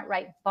our front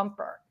right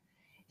bumper.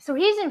 So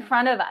he's in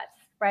front of us,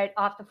 right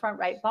off the front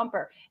right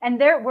bumper, and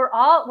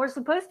we're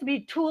supposed to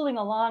be tooling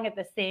along at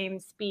the same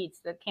speeds.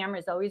 The camera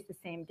is always the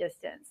same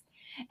distance,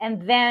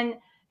 and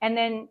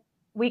then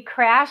we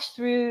crash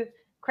through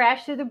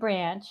the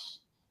branch.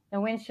 The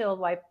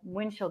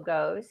windshield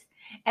goes,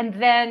 and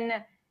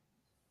then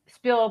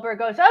Spielberg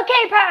goes,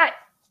 "Okay, Pat,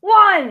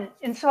 1."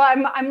 And so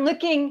I'm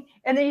looking,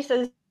 and then he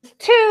says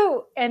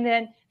 2, and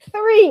then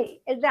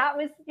 3. And that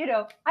was,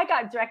 I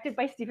got directed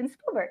by Steven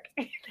Spielberg.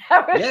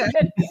 That was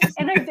good.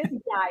 And I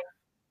didn't die.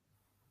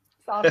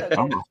 It's also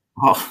good.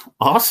 Oh,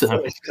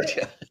 awesome.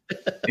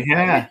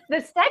 Yeah.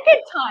 The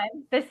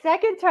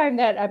second time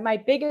that my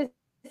biggest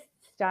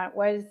stunt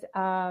was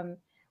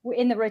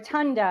in the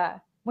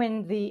rotunda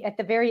at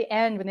the very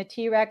end, when the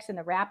T-Rex and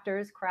the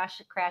Raptors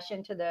crash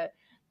into the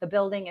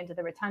building, into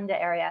the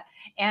rotunda area.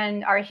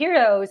 And our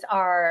heroes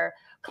are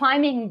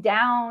climbing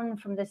down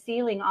from the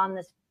ceiling on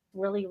this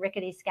really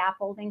rickety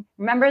scaffolding.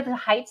 Remember the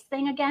heights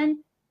thing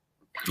again?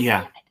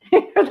 Yeah.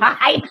 The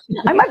height.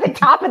 I'm at the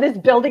top of this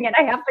building and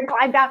I have to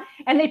climb down.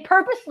 And they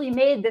purposely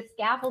made the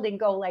scaffolding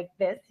go like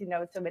this,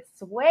 so it's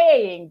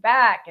swaying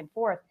back and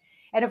forth.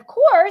 And of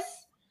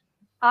course,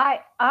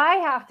 I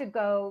have to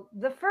go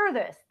the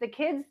furthest. The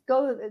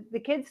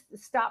kids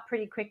stop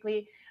pretty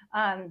quickly.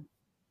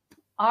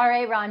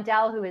 R.A.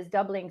 Rondell, who is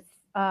doubling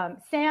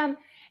Sam,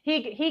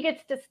 he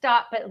gets to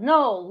stop, but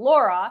no,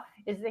 Laura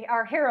is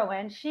our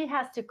heroine. She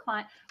has to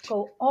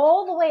go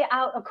all the way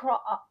out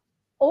across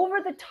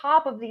over the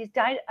top of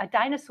a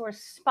dinosaur's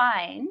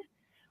spine,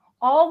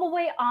 all the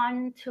way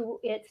onto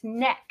its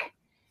neck,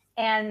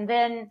 and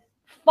then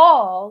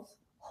falls,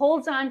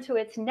 holds onto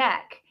its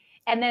neck,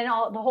 and then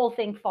the whole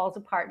thing falls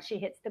apart and she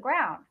hits the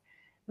ground.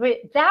 But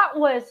that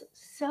was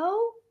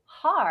so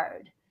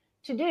hard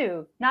to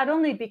do, not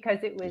only because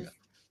it was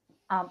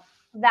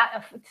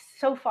that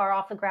so far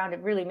off the ground,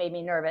 it really made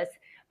me nervous,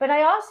 but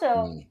I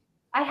also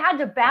I had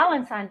to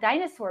balance on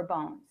dinosaur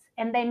bones,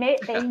 and they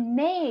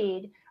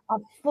made a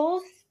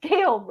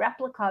full-scale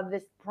replica of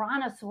this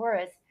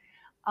brontosaurus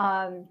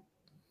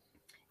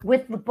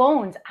with the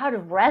bones out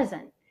of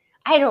resin.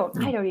 I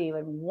don't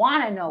even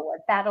want to know what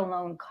that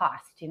alone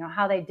cost,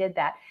 how they did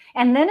that.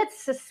 And then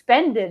it's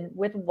suspended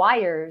with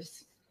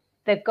wires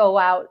that go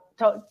out.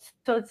 So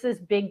it's this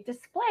big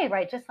display,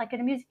 right? Just like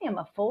in a museum,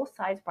 a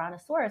full-size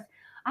brontosaurus.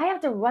 I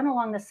have to run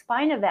along the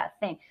spine of that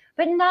thing,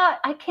 but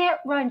I can't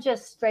run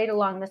just straight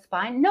along the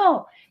spine.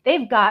 No,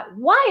 they've got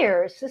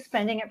wires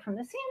suspending it from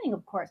the ceiling,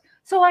 of course.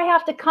 So I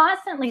have to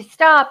constantly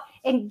stop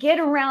and get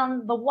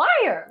around the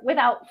wire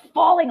without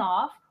falling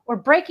off or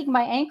breaking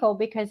my ankle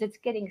because it's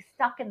getting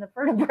stuck in the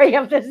vertebrae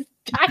of this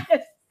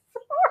dinosaur.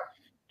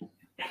 And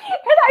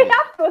I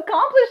have to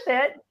accomplish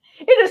it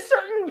in a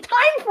certain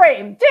time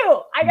frame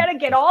too. I got to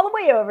get all the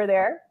way over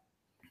there,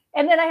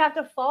 and then I have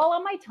to fall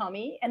on my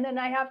tummy, and then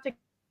I have to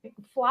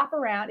flop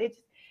around.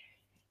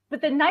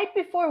 But the night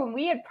before, when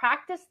we had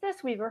practiced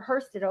this, we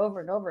rehearsed it over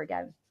and over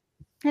again.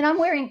 And I'm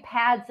wearing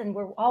pads, and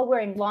we're all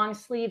wearing long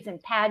sleeves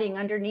and padding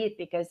underneath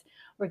because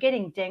we're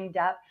getting dinged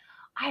up.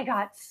 I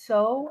got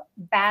so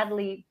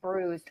badly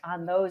bruised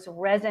on those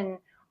resin,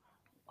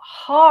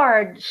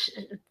 hard,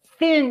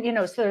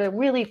 thin, so they're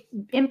really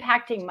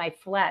impacting my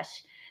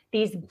flesh.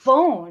 These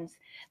bones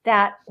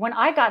that when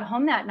I got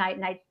home that night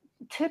and I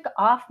took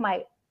off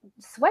my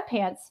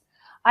sweatpants,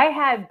 I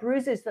had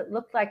bruises that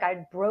looked like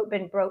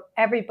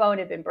every bone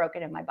had been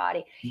broken in my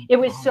body. It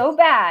was so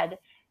bad.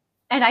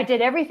 And I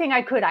did everything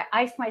I could. I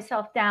iced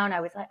myself down.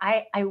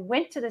 I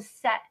went to the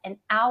set an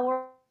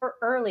hour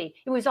early.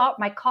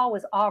 My call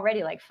was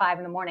already like 5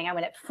 a.m. I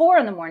went at 4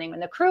 a.m. when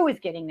the crew was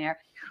getting there.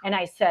 And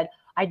I said,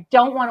 I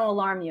don't want to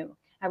alarm you.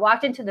 I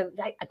walked into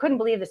I couldn't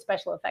believe the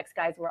special effects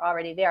guys were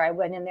already there. I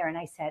went in there and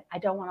I said, I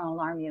don't want to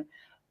alarm you,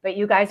 but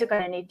you guys are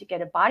going to need to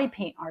get a body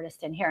paint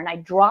artist in here. And I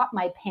dropped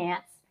my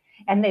pants.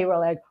 And they were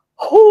like,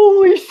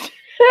 holy shit.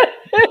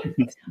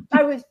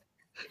 I was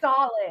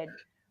solid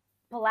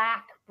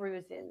black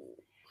bruises.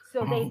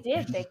 So they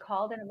did. They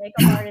called in a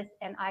makeup artist,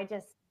 and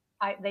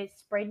they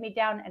sprayed me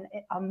down, and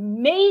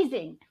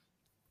amazing.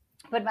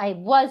 But I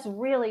was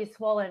really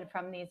swollen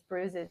from these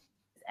bruises.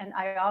 And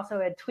I also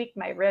had tweaked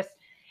my wrist.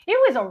 It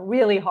was a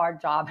really hard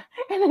job.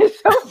 And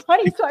it's so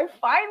funny. So I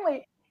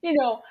finally,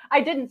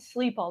 I didn't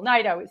sleep all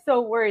night. I was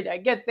so worried. I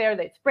get there,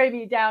 they spray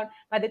me down.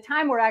 By the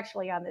time we're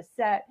actually on the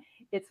set,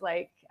 it's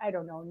like, I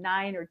don't know,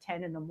 9 or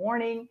 10 in the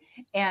morning.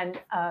 And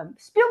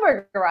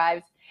Spielberg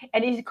arrives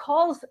and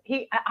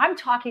I'm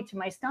talking to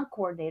my stunt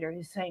coordinator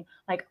who's saying,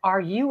 like, are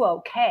you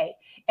okay?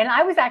 And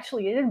I was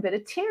actually in a bit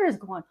of tears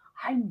going,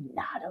 I'm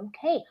not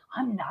okay.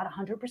 I'm not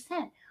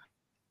 100%.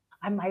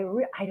 I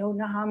don't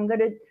know how I'm going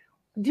to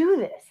do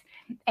this.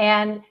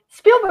 And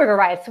Spielberg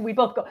arrives. So we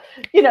both go,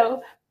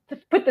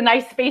 put the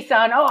nice face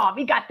on. Oh,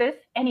 we got this.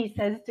 And he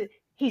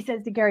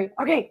says to Gary,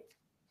 okay,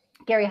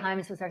 Gary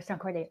Hymes was our stunt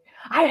coordinator.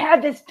 I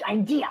had this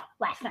idea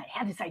last night.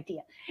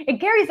 And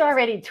Gary's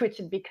already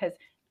twitching because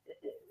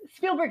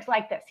Spielberg's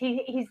like this.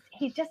 He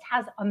just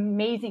has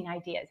amazing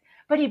ideas,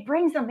 but he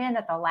brings them in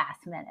at the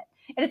last minute.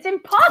 And it's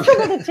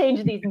impossible to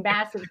change these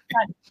massive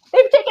stunts.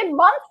 They've taken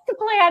months to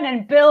plan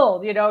and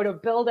build, to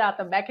build out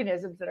the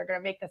mechanisms that are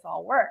going to make this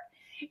all work.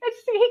 He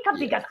comes,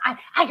 he goes,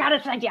 I got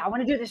this idea. I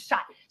want to do this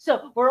shot.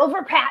 So we're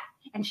over Pat,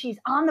 and she's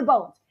on the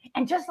bones.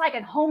 And just like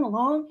in Home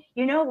Alone,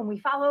 when we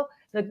follow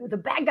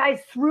the bad guys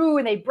through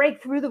and they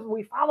break through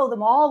we follow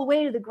them all the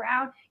way to the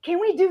ground. Can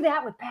we do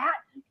that with Pat?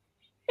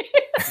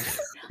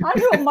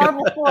 Onto a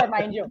marble floor,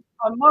 mind you,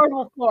 a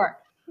marble floor.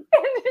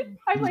 And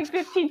I'm like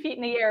 15 feet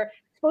in the air,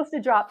 supposed to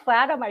drop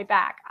flat on my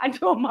back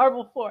onto a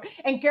marble floor.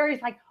 And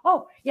Gary's like,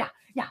 oh, yeah.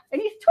 And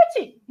he's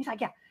twitching. He's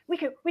like, yeah. We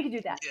could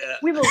do that. Yeah.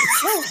 We will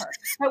kill her,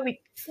 but we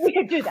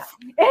could do that.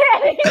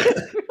 And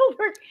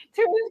Spielberg,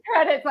 to his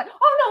credit, it's like,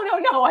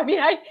 oh no. I mean,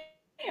 I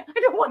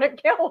don't want to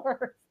kill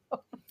her.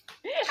 And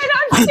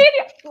I'm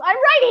sitting, I'm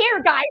right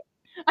here, guys.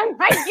 I'm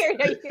right here.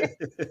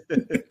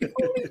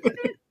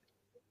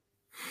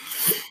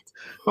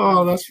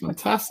 Oh, that's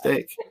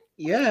fantastic.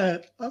 Yeah,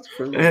 that's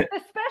brilliant. The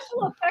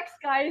special effects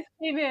guys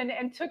came in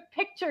and took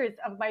pictures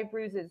of my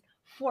bruises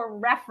for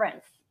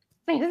reference.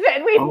 They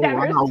said we've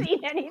never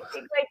seen anything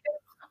like this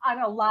on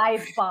a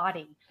live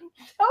body.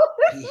 So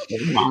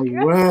my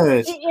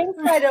word. the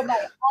inside of my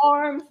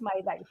arms, it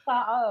was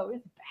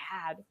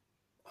bad.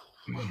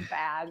 It was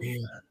bad.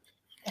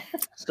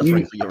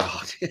 Suffering for your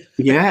art.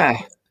 Yeah.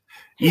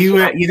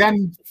 You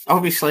then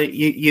obviously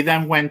you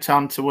then went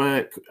on to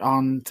work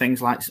on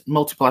things like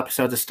multiple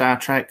episodes of Star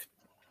Trek.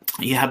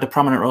 You had the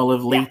prominent role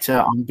of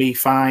Lita on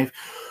B5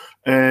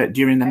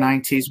 during the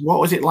 90s. What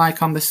was it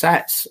like on the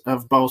sets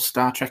of both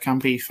Star Trek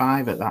and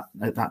B5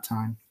 at that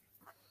time?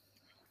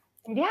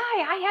 Yeah,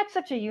 I had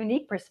such a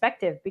unique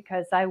perspective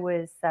because I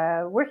was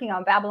working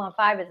on Babylon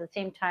 5 at the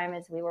same time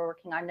as we were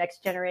working on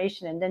Next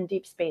Generation and then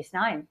Deep Space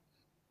Nine.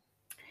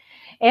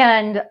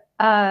 And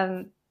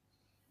I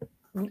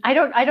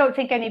don't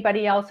think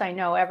anybody else I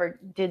know ever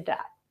did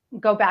that,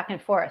 go back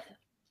and forth.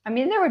 I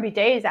mean, there would be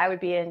days I would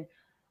be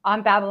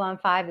on Babylon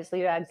 5 as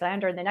Leo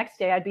Alexander, and the next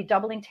day I'd be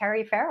doubling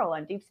Terry Farrell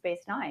on Deep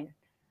Space Nine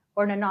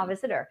or Nana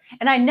Visitor.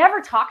 And I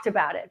never talked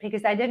about it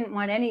because I didn't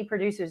want any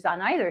producers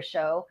on either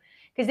show,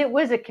 because it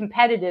was a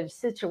competitive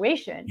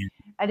situation. Yeah.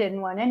 I didn't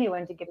want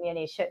anyone to give me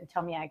any shit and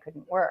tell me I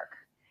couldn't work,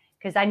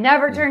 because I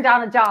never turned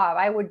down a job.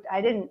 I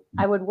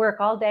would work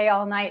all day,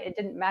 all night. It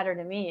didn't matter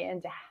to me.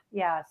 And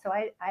so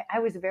I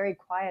was very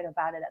quiet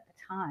about it at the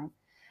time.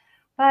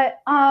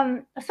 But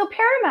so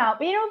Paramount,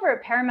 being over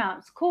at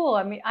Paramount is cool.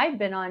 I mean, I've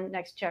been on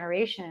Next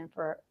Generation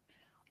for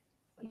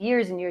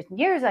years and years and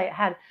years. I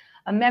had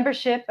a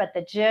membership at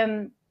the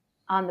gym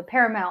on the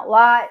Paramount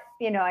lot.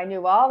 I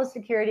knew all the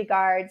security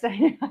guards.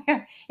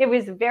 It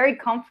was a very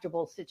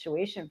comfortable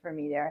situation for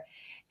me there.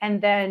 And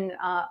then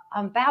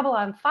on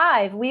Babylon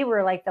 5, we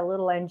were like the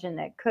little engine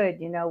that could.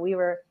 We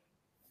were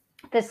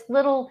this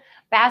little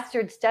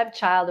bastard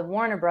stepchild of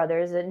Warner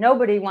Brothers that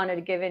nobody wanted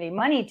to give any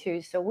money to.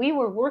 So we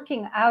were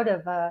working out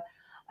of a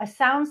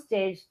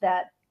soundstage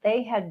that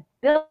they had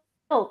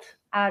built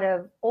out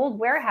of old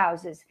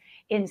warehouses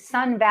in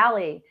Sun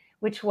Valley,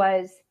 which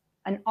was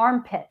an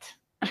armpit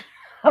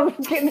of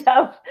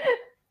the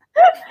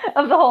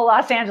whole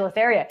Los Angeles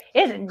area.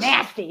 It's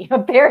nasty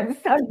up there in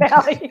Sun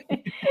Valley.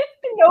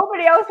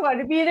 Nobody else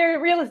wanted to be there.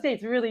 Real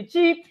estate's really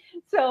cheap.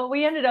 So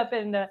we ended up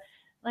in the,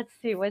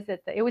 it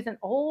was an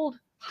old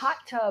hot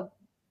tub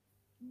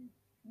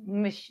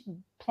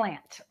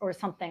plant or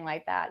something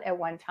like that at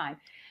one time.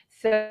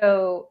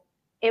 So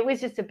it was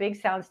just a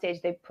big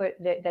soundstage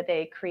that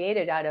they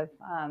created out of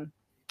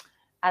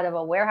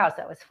a warehouse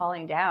that was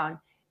falling down.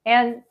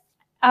 And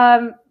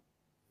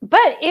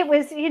but it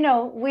was,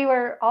 we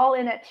were all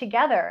in it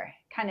together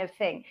kind of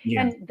thing.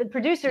 Yeah. And the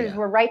producers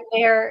were right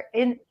there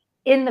in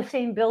the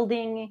same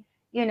building.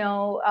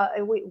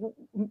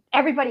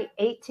 Everybody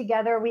ate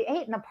together. We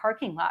ate in the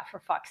parking lot, for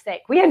fuck's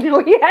sake. Even in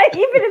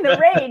the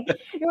rain,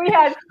 we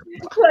had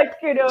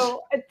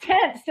a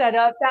tent set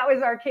up. That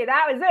was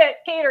that was it,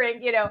 catering.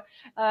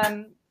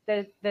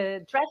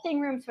 The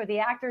dressing rooms for the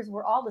actors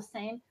were all the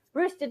same.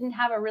 Bruce didn't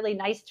have a really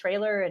nice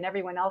trailer and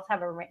everyone else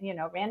have a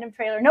random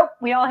trailer. Nope,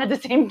 we all had the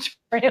same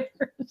trailers.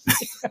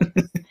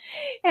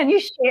 And you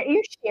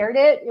shared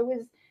it. It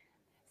was,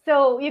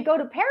 so you go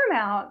to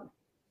Paramount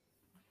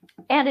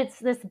and it's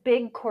this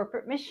big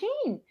corporate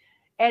machine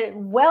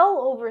and well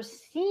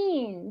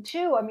overseen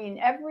too. I mean,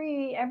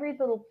 every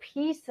little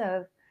piece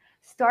of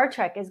Star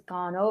Trek has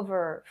gone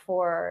over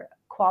for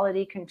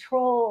quality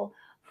control,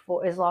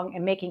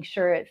 and making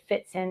sure it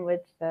fits in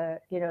with the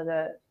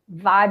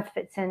vibe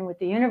fits in with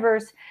the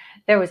universe.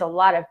 There was a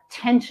lot of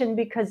tension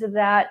because of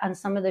that on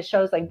some of the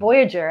shows. Like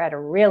Voyager had a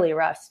really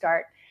rough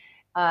start,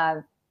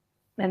 and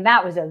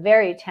that was a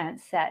very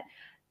tense set.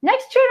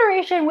 Next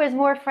Generation was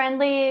more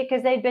friendly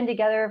because they'd been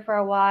together for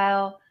a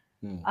while.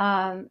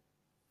 And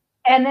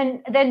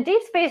then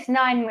Deep Space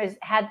Nine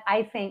had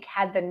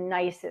the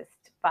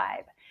nicest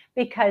vibe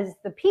because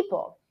the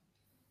people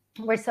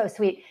were so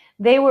sweet.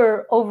 They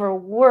were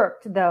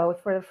overworked though.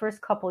 For the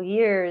first couple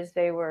years,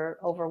 they were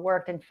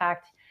overworked. In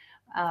fact,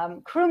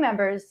 crew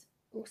members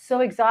so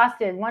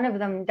exhausted. One of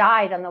them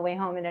died on the way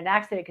home in an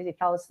accident because he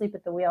fell asleep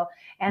at the wheel.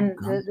 And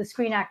the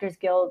Screen Actors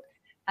Guild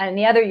and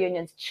the other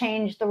unions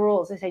changed the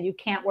rules. They said you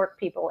can't work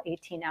people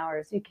 18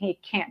 hours. You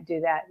can't do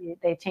that.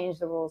 They changed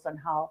the rules on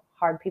how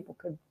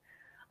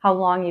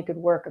long you could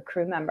work a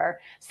crew member.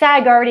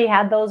 SAG already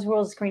had those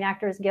rules, Screen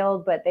Actors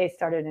Guild, but they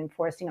started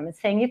enforcing them and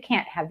saying you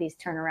can't have these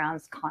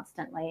turnarounds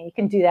constantly. You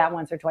can do that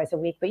once or twice a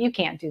week, but you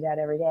can't do that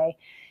every day.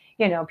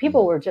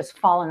 People were just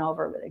falling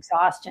over with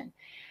exhaustion,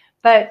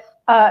 but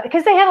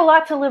because they had a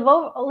lot to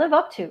live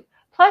up to.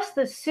 Plus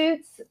the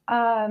suits.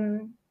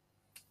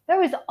 There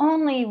was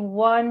only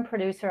one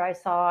producer I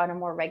saw on a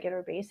more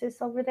regular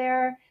basis over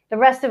there. The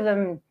rest of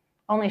them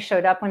only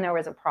showed up when there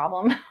was a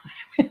problem.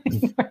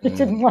 They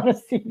didn't want to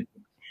see,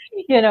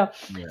 Yeah.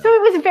 So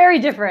it was a very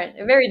different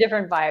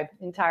vibe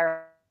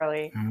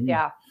entirely.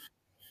 Yeah.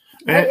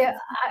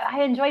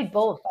 I enjoyed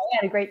both. I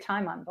had a great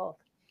time on both.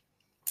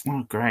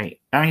 Oh, great.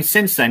 I mean,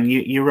 since then,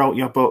 you wrote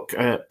your book,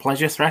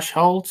 Pleasure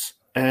Thresholds.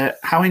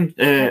 How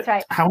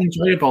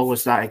enjoyable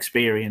was that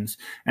experience?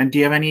 And do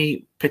you have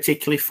any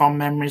particularly fond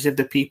memories of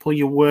the people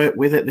you worked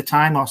with at the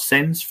time or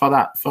since for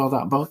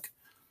that book?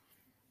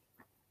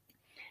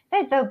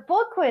 The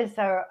book was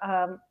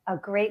a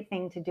great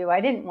thing to do.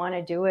 I didn't want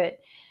to do it,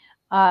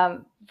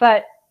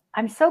 but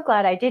I'm so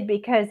glad I did,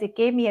 because it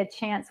gave me a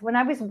chance. When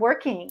I was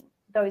working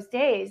those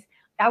days,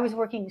 I was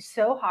working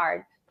so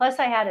hard. Plus,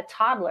 I had a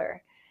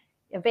toddler,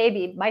 a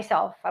baby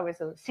myself. I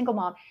was a single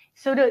mom.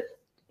 So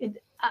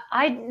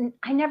I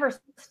never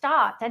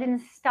stopped. I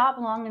didn't stop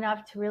long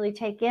enough to really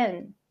take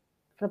in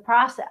the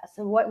process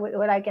and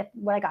what I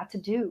got to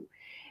do.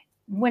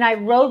 When I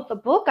wrote the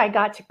book, I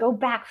got to go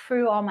back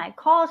through all my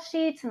call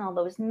sheets and all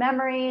those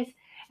memories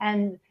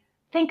and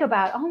think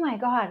about, oh my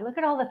God, look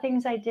at all the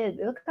things I did.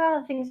 Look at all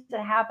the things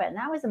that happened.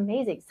 That was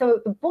amazing. So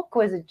the book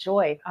was a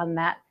joy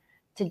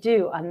to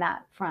do on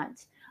that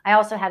front. I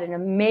also had an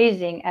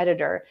amazing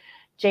editor,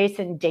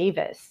 Jason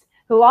Davis,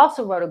 who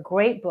also wrote a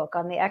great book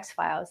on the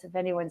X-Files, if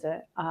anyone's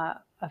a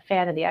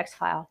fan of the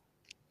X-Files.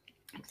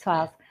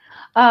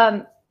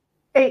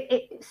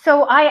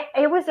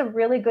 It was a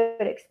really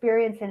good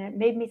experience, and it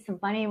made me some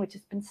money, which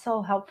has been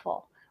so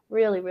helpful.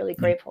 Really, really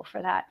grateful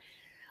for that.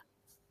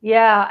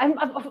 Yeah,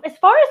 as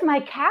far as my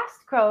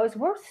cast goes,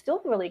 we're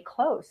still really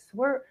close.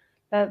 We're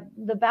the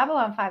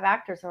Babylon 5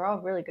 actors are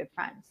all really good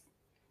friends.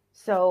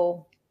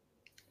 So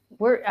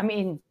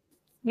 30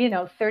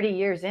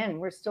 years in,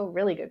 we're still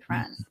really good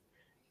friends.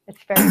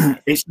 It's very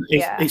nice.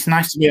 It's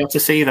nice to be able to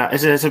see that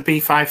as a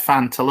B5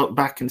 fan, to look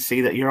back and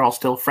see that you're all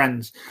still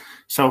friends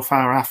so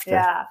far after.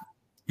 Yeah.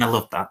 I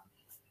love that.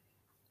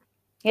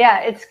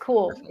 Yeah, it's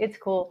cool. It's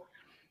cool.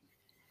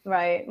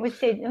 Right. We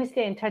stay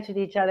in touch with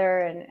each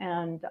other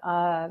and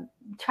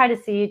try to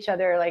see each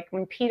other. Like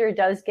when Peter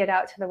does get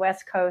out to the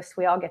West Coast,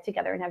 we all get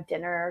together and have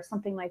dinner or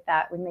something like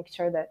that. We make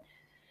sure that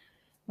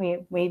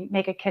we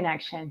make a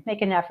connection,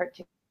 make an effort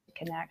to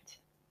connect.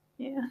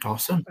 Yeah.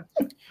 Awesome.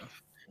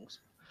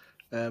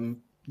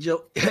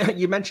 Jill,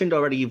 you mentioned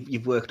already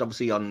you've worked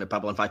obviously on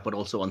Babylon 5, but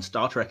also on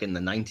Star Trek in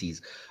the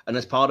 90s. And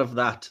as part of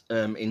that,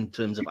 in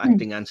terms of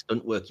acting and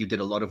stunt work, you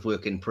did a lot of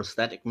work in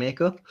prosthetic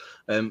makeup,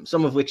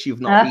 some of which you've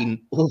not been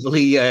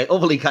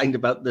overly kind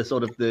about, the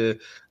sort of the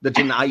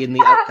Janai and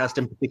the Outcast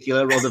in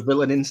particular, or the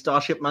villain in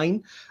Starship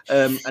Mine.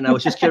 And I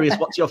was just curious,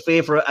 what's your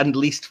favorite and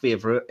least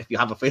favorite, if you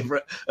have a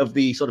favorite, of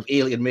the sort of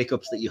alien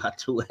makeups that you had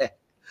to wear?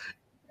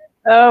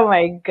 Oh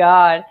my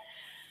God.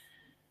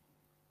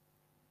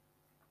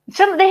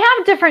 So they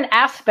have different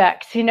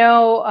aspects, with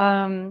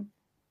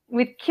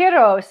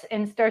Kiros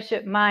in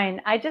Starship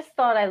Mine, I just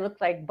thought I looked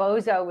like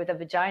Bozo with a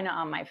vagina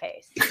on my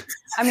face.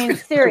 I mean,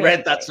 seriously. I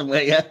read that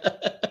somewhere, yeah.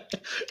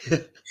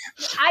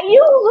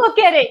 You look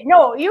at it.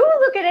 No, you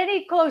look at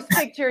any close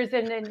pictures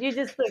and you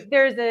just look,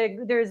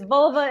 there's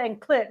vulva and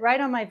clit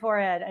right on my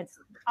forehead. It's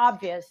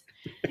obvious.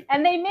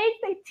 And they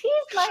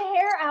teased my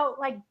hair out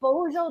like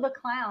Bozo the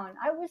Clown.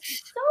 I was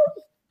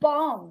so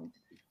bummed.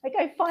 Like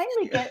I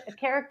finally get a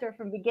character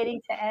from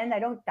beginning to end. I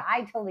don't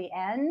die till the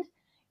end,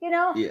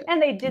 Yeah.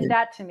 And they did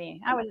that to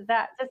me.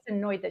 That just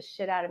annoyed the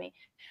shit out of me.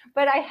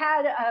 But I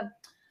had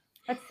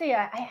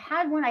I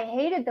had one. I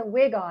hated the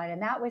wig on,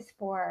 and that was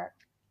for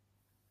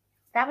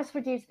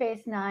Deep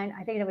Space Nine.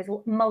 I think it was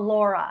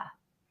Melora.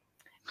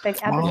 The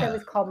episode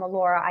was called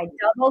Melora. I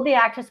doubled the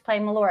actress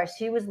playing Melora.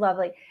 She was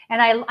lovely,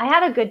 and I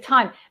had a good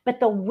time. But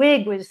the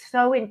wig was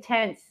so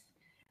intense.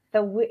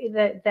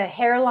 The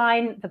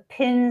hairline, the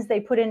pins they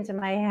put into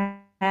my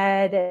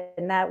head,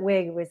 and that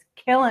wig was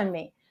killing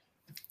me.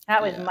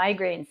 That was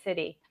Migraine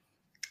City.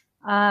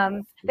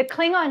 The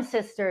Klingon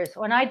sisters,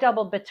 when I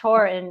doubled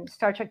B'Etor in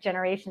Star Trek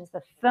Generations,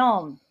 the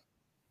film,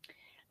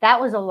 that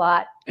was a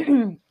lot.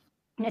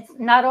 It's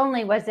not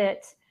only was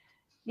it,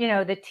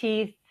 the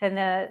teeth and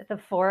the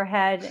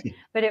forehead,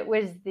 but it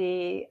was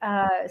the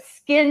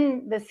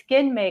skin. The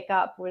skin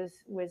makeup was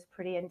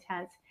pretty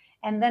intense,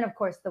 and then of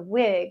course the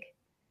wig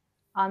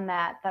on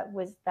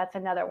that's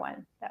another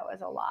one that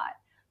was a lot.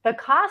 The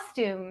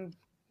costume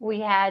we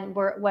had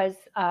was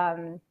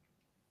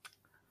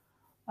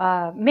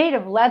made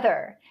of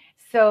leather,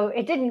 so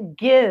it didn't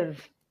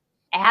give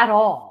at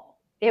all.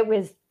 It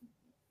was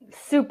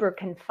super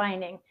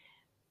confining.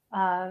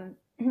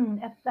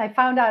 I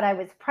found out I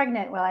was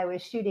pregnant while I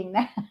was shooting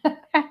that.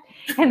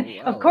 And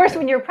of course,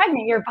 when you're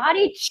pregnant, your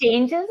body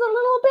changes a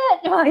little bit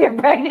while you're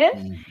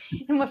pregnant.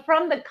 And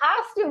from the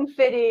costume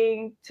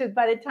fitting to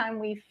by the time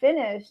we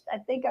finished, I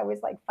think I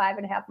was like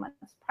 5.5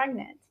 months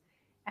pregnant.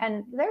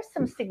 And there's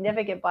some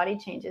significant body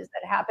changes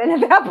that happen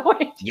at that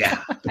point.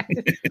 Yeah.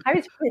 I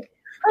was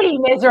pretty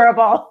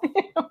miserable.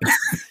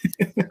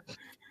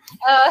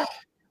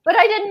 But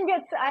I didn't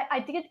get to, I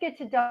did get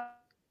to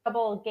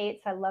double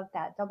Gates. I love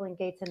that, doubling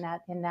Gates in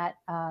that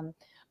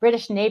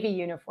British Navy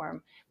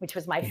uniform, which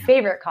was my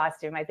favorite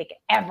costume I think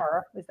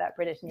ever, was that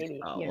British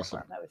Navy uniform.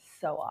 Awesome. That was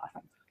so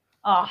awesome.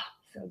 Oh,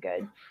 so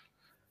good.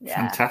 Yeah.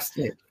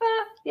 Fantastic.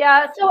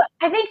 So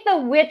I think the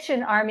Witch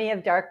in Army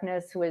of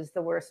Darkness was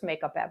the worst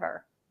makeup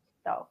ever.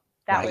 So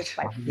that was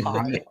by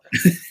far the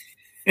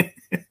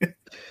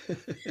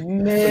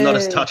worst. Not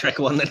a Star Trek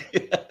one then.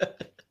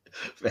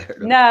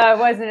 No, it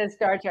wasn't a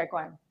Star Trek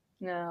one.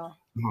 No.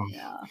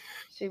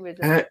 She was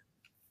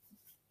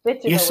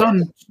Your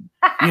son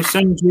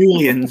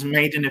Julian's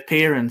made an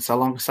appearance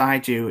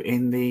alongside you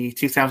in the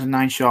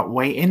 2009 short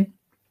Waiting.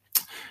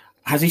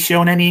 Has he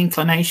shown any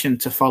inclination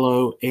to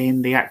follow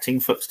in the acting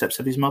footsteps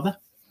of his mother?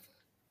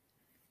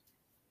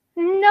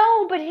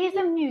 No, but he's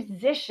a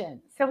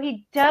musician. So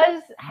he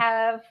does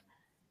have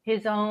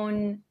his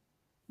own,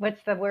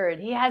 what's the word?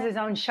 He has his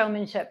own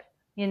showmanship,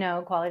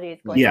 qualities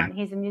going on.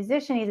 He's a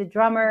musician, he's a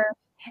drummer,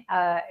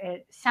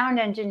 a sound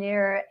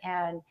engineer,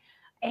 and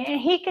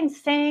he can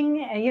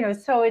sing,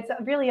 so it's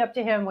really up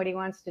to him what he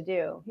wants to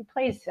do. He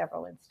plays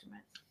several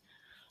instruments.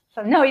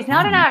 So no, he's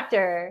not an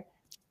actor,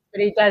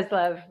 but he does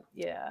love,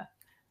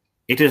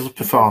 He does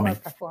performing.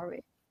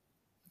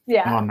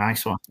 Yeah. Oh,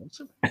 nice one.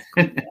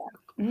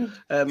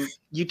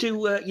 You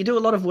do a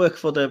lot of work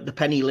for the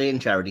Penny Lane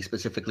charity,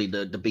 specifically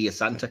the Be a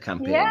Santa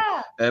campaign.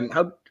 Yeah.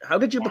 How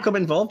did you become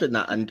involved in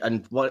that,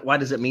 and why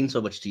does it mean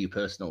so much to you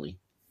personally?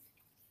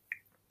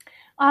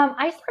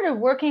 I started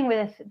working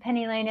with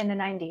Penny Lane in the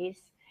 90s,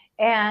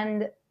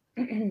 and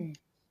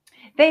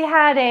they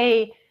had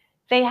a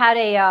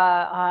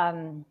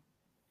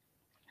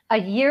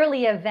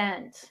yearly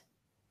event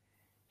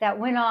that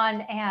went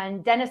on,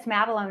 and Dennis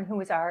Matalone, who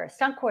was our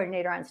stunt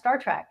coordinator on Star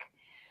Trek,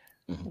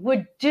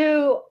 would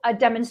do a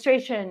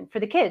demonstration for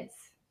the kids.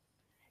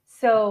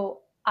 So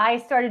I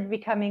started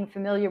becoming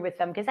familiar with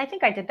them because I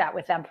think I did that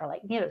with them for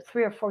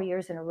 3 or 4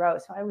 years in a row.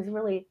 So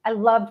I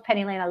loved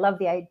Penny Lane. I loved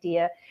the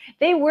idea.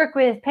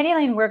 Penny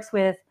Lane works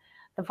with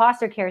the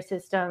foster care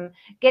system,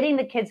 getting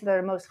the kids that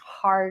are most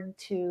hard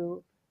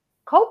to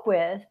cope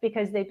with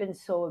because they've been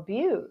so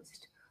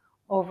abused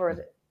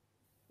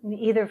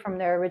either from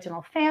their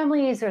original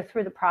families or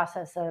through the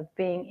process of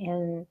being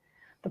in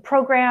the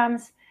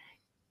programs.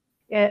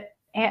 Penny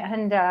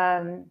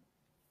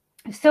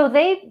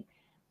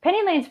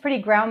Lane's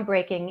pretty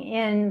groundbreaking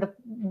in the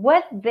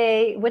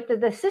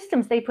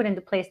systems they put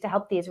into place to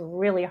help these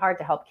really hard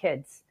to help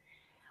kids.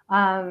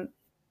 I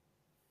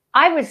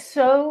was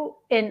so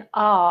in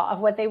awe of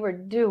what they were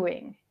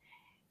doing,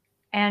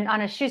 and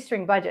on a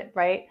shoestring budget,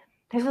 right?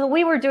 Because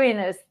we were doing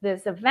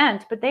this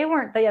event, but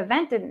the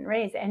event didn't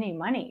raise any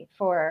money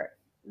for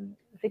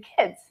the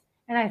kids.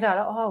 And I thought,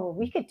 oh,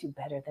 we could do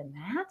better than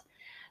that.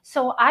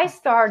 So I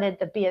started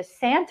the Be a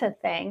Santa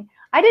thing.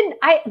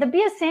 The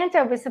Be a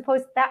Santa was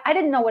I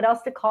didn't know what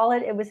else to call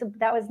it.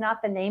 That was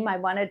not the name I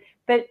wanted,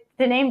 but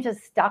the name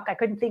just stuck. I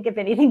couldn't think of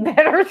anything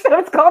better. So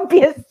it's called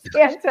Be a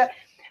Santa.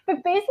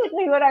 But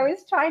basically what I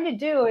was trying to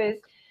do is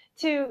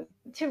to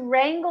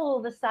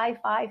wrangle the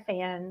sci-fi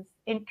fans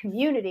in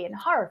Community and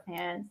horror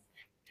fans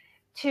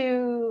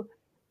to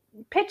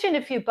pitch in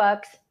a few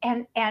bucks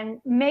and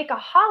make a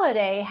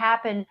holiday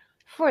happen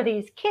for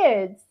these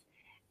kids,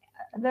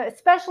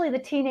 especially the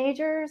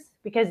teenagers,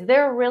 because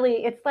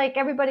it's like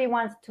everybody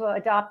wants to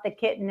adopt the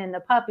kitten and the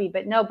puppy,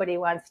 but nobody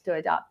wants to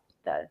adopt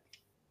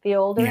the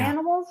older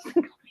animals.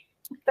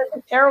 That's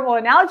a terrible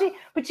analogy,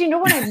 but you know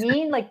what I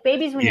mean? Like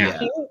babies when they're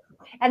cute,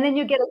 and then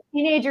you get a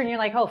teenager and you're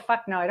like, oh,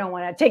 fuck no, I don't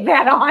want to take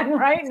that on,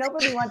 right?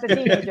 Nobody wants a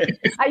teenager.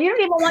 You don't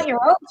even want your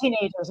own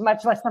teenagers,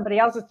 much less somebody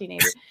else's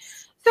teenagers.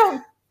 So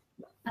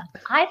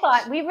I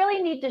thought we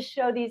really need to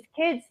show these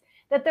kids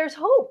that there's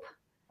hope,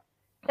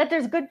 that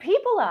there's good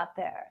people out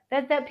there,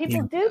 that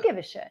people do give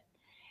a shit.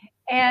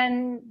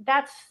 And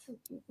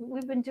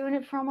we've been doing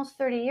it for almost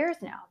 30 years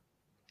now.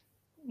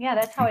 Yeah,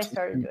 that's how I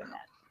started doing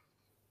that.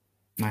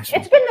 Nice.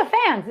 It's been the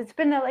fans. It's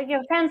been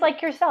the fans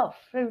like yourself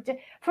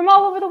from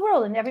all over the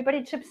world, and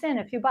everybody chips in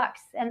a few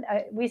bucks. And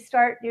we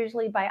start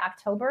usually by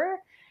October,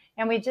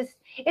 and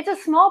it's a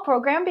small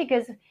program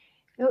because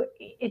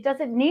it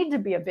doesn't need to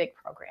be a big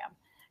program.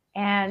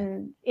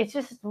 And it's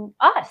just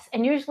us.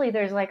 And usually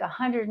there's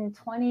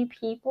 120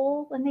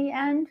 people in the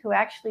end who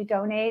actually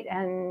donate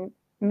and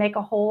make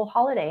a whole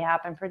holiday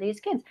happen for these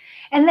kids.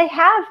 And it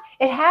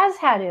has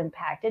had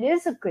impact. It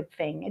is a good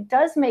thing. It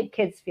does make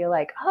kids feel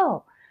like,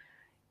 oh,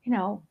 we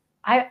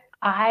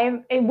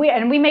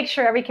make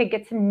sure every kid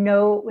gets a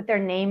note with their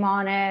name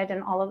on it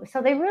and all of it.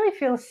 So they really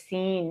feel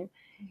seen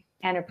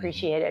and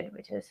appreciated,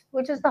 which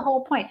is the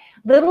whole point.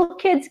 The little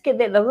kids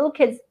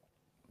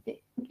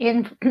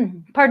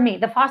in, pardon me,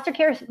 the foster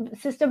care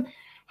system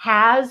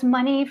has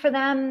money for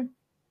them,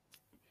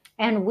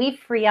 and we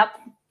free up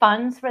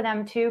funds for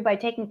them too by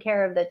taking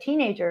care of the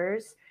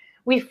teenagers.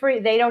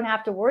 They don't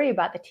have to worry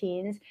about the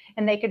teens,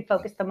 and they can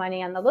focus the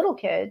money on the little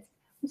kids.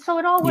 So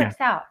it all works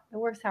out. It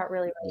works out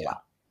really, really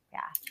well. Yeah.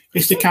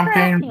 Does the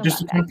campaign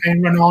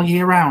run all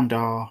year round,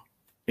 or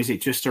is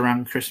it just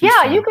around Christmas?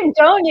 Yeah, time? You can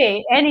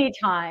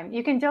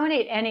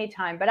donate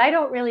anytime. But I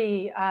don't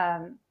really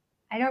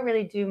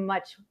do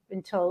much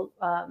until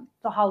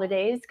the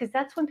holidays, because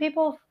that's when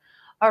people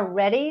are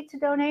ready to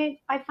donate,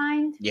 I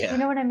find. Yeah. You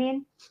know what I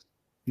mean?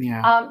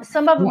 Yeah.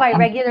 Some of my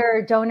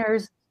regular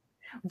donors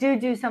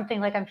do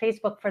something like on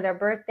Facebook for their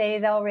birthday.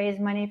 They'll raise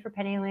money for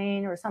Penny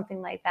Lane or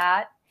something like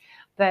that.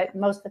 But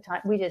most of the time,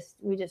 we just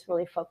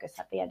really focus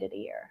at the end of the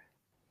year.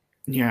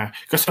 Yeah,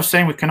 because I was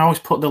saying we can always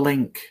put the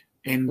link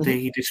in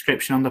the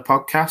description on the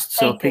podcast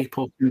so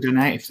people can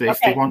donate if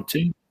they want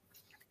to.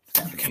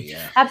 Okay,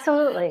 yeah.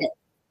 Absolutely.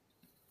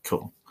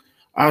 Cool.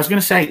 I was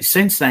going to say,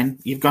 since then,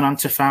 you've gone on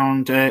to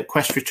found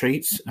Quest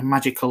Retreats and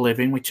Magical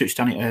Living. We touched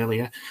on it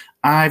earlier.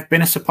 I've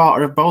been a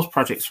supporter of both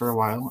projects for a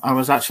while. I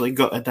was actually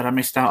gutted that I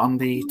missed out on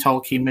the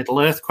Tolkien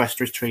Middle-earth Quest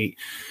Retreat.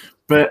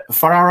 But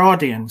for our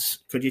audience,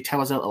 could you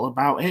tell us a little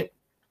about it?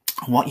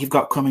 What you've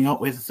got coming up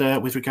with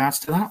regards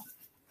to that?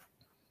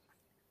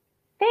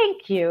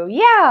 Thank you.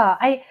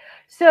 Yeah.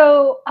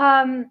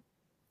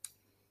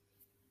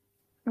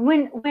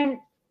 When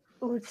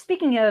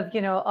speaking of,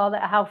 all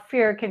that, how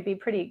fear can be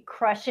pretty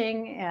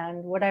crushing,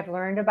 and what I've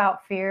learned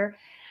about fear,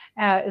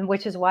 and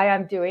which is why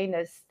I'm doing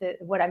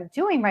what I'm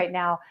doing right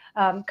now.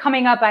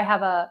 Coming up, I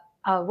have a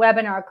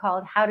webinar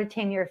called How to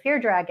Tame Your Fear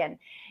Dragon.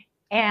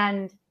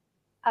 And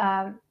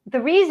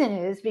the reason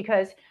is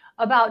because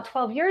about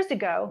 12 years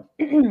ago,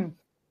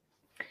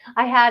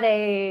 I had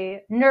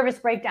a nervous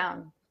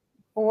breakdown,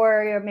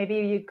 or maybe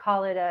you'd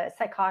call it a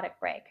psychotic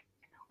break,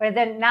 or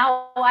then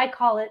now I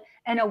call it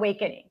an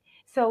awakening.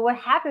 So what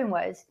happened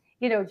was,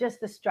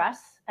 just the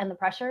stress and the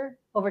pressure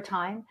over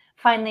time,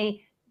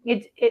 finally,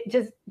 it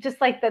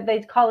just like that, they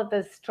call it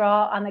the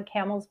straw on the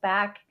camel's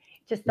back.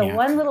 Just the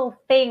one little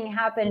thing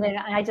happened, and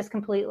I just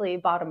completely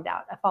bottomed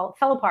out. I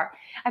fell apart.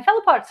 I fell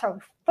apart so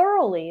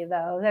thoroughly,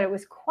 though, that it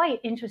was quite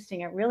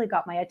interesting. It really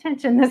got my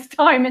attention this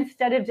time.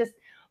 Instead of just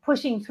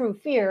pushing through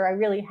fear, I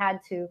really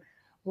had to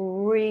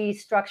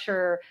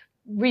restructure,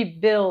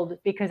 rebuild,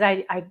 because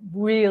I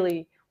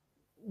really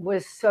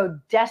was so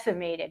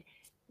decimated,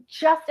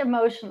 just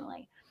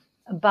emotionally,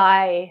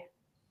 by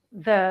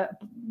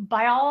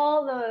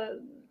all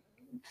the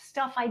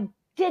stuff I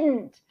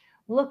didn't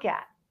look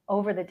at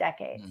over the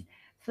decades.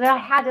 So that I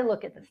had to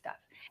look at the stuff.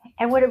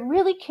 And what it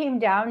really came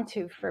down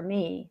to for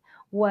me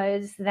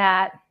was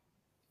that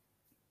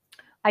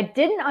I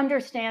didn't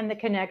understand the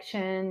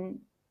connection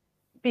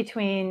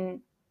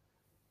between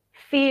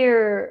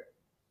fear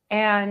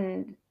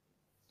and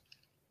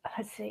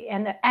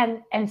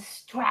and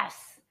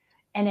stress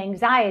and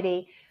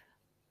anxiety,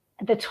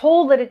 the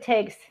toll that it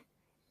takes,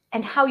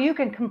 and how you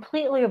can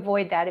completely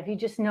avoid that if you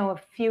just know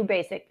a few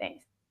basic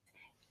things.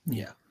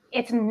 Yeah.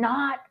 It's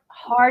not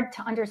hard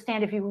to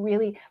understand if you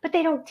really, but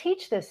they don't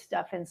teach this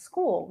stuff in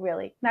school,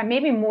 really. Now,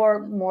 maybe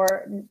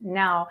more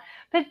now,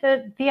 but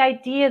the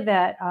idea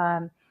that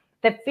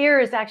that fear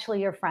is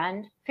actually your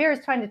friend. Fear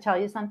is trying to tell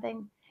you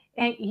something,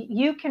 and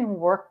you can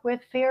work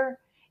with fear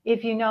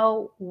if you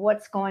know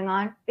what's going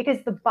on,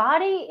 because the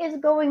body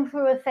is going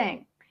through a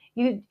thing.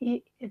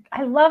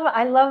 I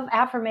love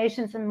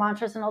affirmations and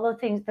mantras and all those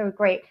things. They're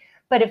great.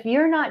 But if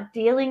you're not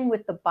dealing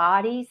with the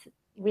body's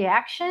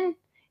reaction,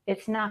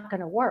 it's not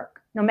going to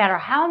work. No matter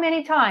how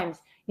many times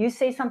you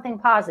say something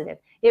positive,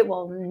 it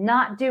will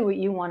not do what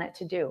you want it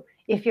to do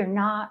if you're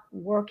not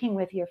working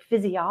with your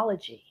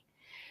physiology.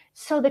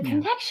 So the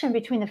connection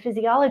between the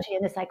physiology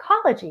and the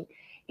psychology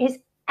is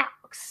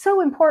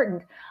so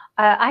important.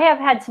 I have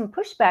had some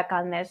pushback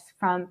on this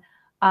from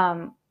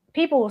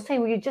people will say,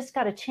 well, you just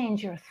got to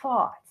change your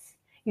thoughts.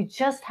 You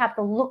just have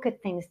to look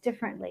at things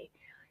differently.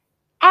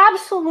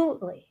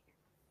 Absolutely.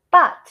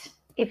 But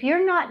if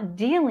you're not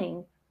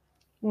dealing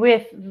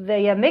with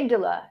the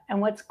amygdala and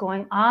what's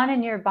going on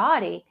in your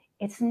body,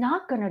 it's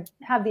not going to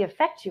have the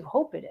effect you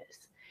hope it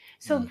is.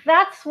 So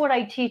that's what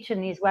I teach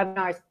in these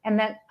webinars. And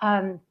then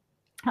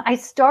I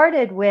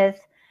started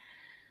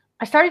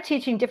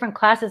teaching different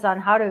classes on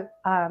how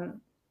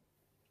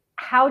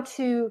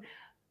to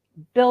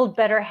build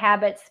better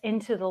habits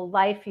into the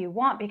life you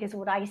want. Because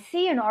what I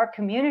see in our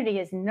community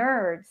is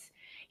nerds.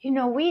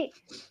 We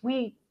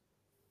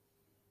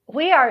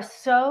are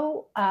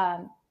so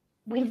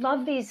we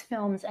love these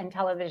films and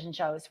television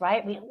shows,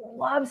 right? We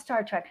love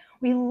Star Trek.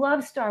 We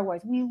love Star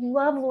Wars. We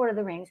love Lord of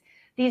the Rings.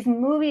 These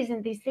movies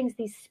and these things,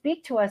 these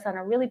speak to us on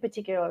a really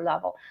particular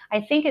level. I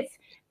think it's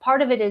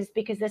part of it is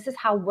because this is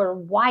how we're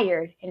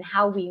wired and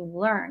how we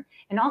learn,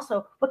 and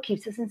also what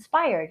keeps us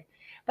inspired.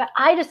 But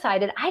I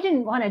decided I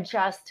didn't want to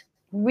just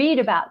read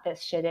about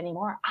this shit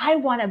anymore. I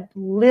want to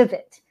live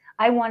it.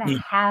 I want to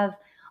have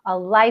a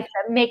life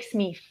that makes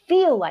me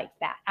feel like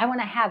that. I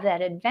want to have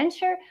that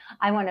adventure.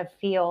 I want to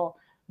feel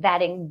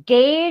that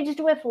engaged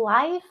with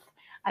life.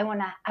 I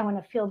want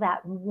to feel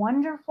that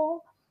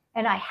wonderful.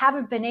 And I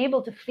haven't been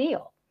able to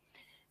feel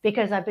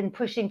because I've been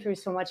pushing through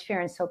so much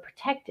fear and so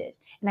protected.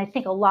 And I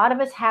think a lot of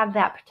us have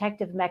that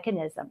protective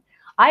mechanism.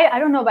 I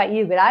don't know about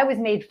you, but I was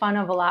made fun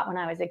of a lot when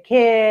I was a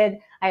kid.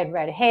 I had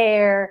red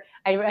hair.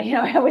 I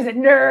was a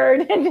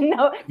nerd and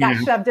got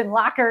shoved in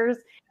lockers.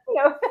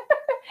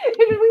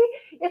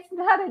 It's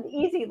not an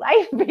easy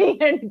life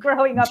being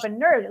growing up a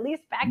nerd, at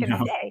least back in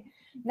the day.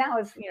 Now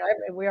it's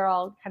we're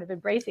all kind of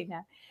embracing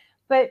that.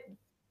 But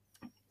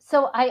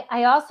so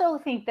I also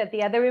think that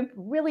the other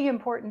really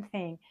important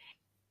thing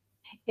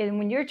is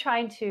when you're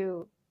trying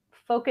to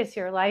focus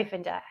your life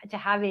into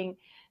having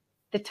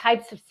the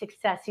types of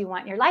success you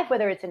want in your life,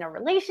 whether it's in a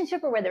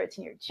relationship or whether it's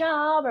in your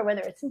job or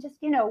whether it's in just,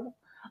 living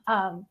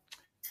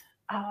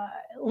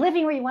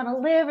where you want to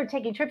live or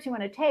taking trips you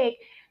want to take,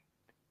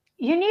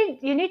 you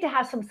need to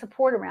have some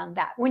support around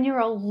that. When you're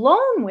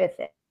alone with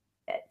it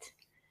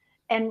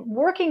and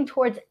working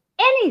towards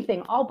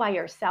anything all by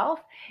yourself,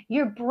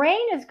 your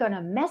brain is going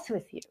to mess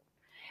with you,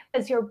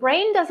 because your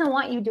brain doesn't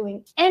want you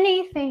doing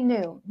anything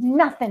new,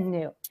 nothing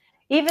new.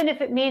 Even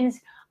if it means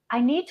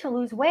I need to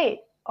lose weight,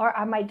 or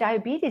my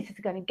diabetes is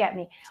going to get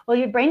me. Well,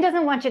 your brain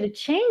doesn't want you to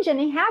change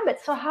any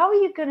habits. So how are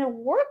you going to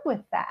work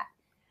with that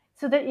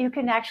so that you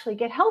can actually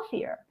get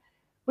healthier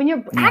when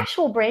your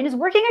actual brain is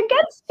working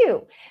against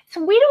you?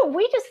 So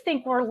we just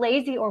think we're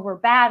lazy or we're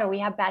bad or we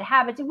have bad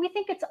habits. And we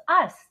think it's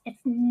us.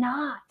 It's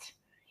not.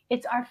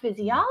 It's our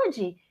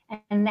physiology,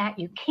 and that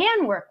you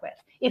can work with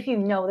if you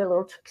know the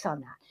little tricks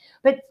on that.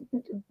 But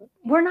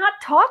we're not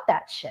taught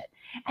that shit.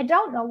 I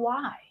don't know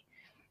why.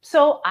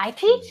 So I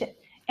teach it.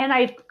 And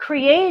I've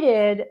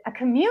created a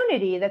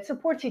community that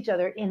supports each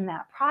other in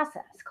that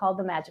process called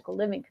the Magical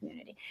Living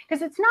Community.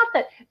 Because it's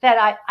not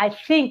that I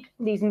think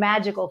these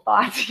magical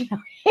thoughts,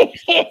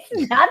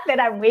 it's not that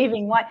I'm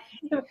waving one,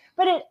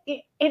 but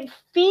it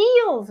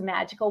feels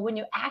magical when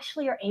you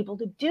actually are able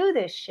to do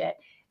this shit.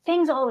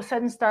 Things all of a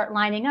sudden start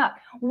lining up.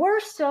 We're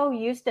so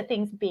used to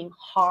things being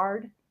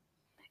hard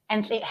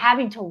and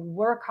having to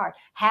work hard,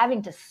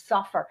 having to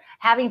suffer,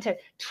 having to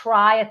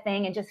try a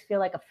thing and just feel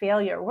like a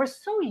failure. We're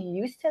so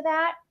used to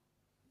that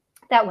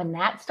when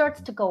that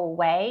starts to go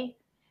away,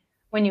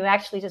 when you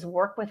actually just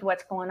work with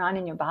what's going on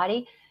in your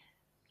body,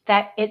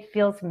 that it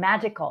feels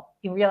magical.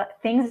 You realize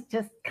things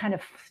just kind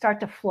of start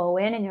to flow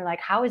in, and you're like,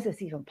 how is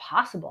this even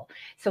possible?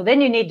 So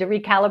then you need to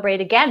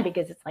recalibrate again,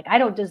 because it's like, I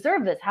don't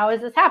deserve this. How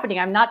is this happening?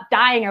 I'm not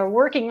dying or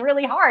working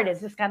really hard.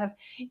 It's just kind of,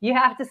 you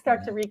have to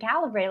start to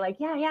recalibrate. Like,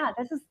 yeah,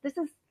 this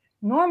is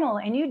normal,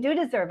 and you do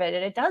deserve it,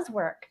 and it does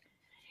work.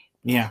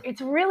 Yeah.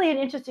 It's really an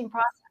interesting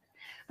process.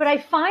 But I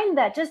find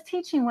that just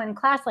teaching one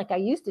class, like I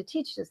used to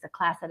teach just a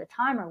class at a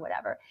time or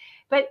whatever,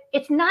 but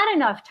it's not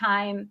enough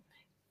time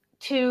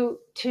to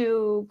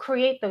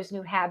create those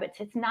new habits.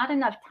 It's not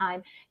enough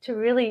time to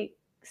really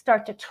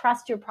start to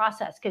trust your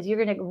process, because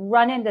you're going to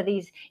run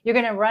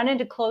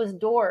into closed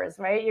doors,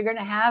 right? You're going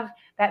to have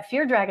that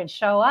fear dragon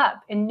show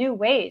up in new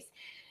ways.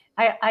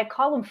 I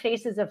call them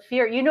faces of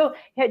fear.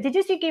 Did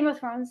you see Game of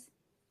Thrones?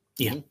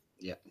 Yeah.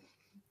 Yeah.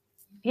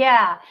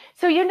 Yeah.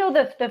 So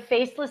the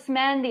faceless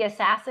men, the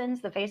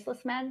assassins, the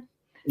faceless men?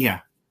 Yeah.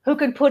 Who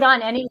can put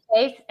on any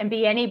face and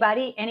be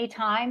anybody,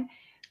 anytime.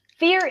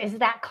 Fear is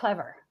that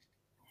clever.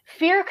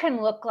 Fear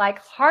can look like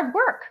hard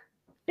work,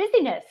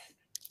 busyness.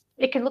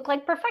 It can look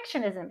like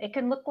perfectionism. It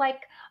can look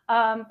like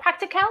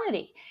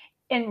practicality.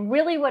 And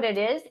really what it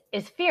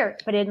is fear.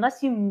 But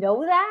unless you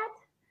know that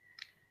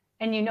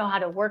and you know how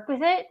to work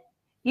with it,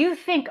 you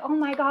think, oh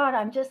my God,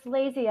 I'm just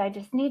lazy. I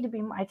just need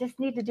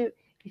to do.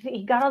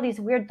 You got all these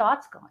weird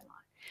thoughts going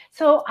on.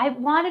 So I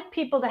wanted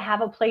people to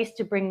have a place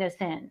to bring this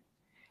in,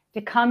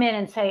 to come in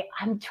and say,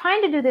 I'm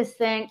trying to do this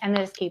thing and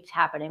this keeps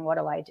happening. What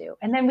do I do?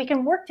 And then we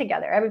can work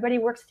together. Everybody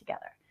works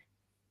together.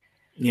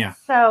 Yeah.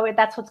 So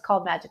that's what's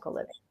called magical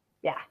living.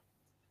 Yeah.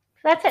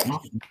 That's it.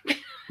 Awesome.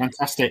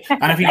 Fantastic.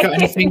 And have you got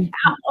anything?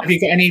 Have you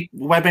got any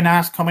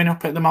webinars coming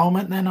up at the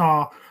moment then,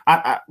 or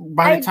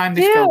by the time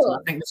this goes, I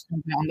think this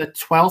comes out on the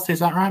 12th. Is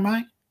that right,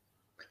 Mike?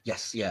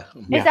 Yes. Yeah.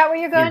 Is that where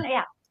you're going?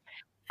 Yeah.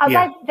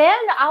 Yeah. Then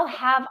I'll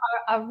have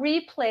a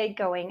replay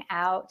going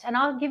out, and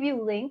I'll give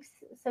you links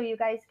so you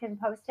guys can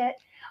post it.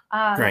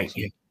 Great.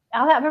 Yeah.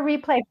 I'll have a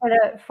replay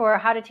for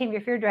how to tame your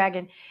fear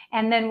dragon,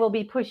 and then we'll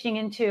be pushing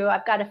into.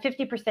 I've got a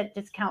 50%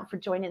 discount for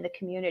joining the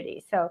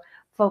community, so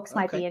folks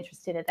might be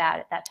interested in that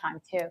at that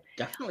time too.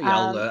 Definitely,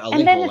 I'll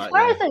and then as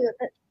far as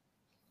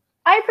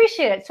I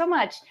appreciate it so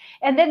much.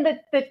 And then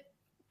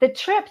the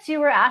trips you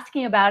were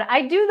asking about,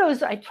 I do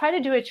those. I try to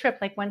do a trip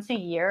like once a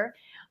year.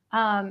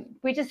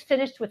 We just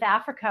finished with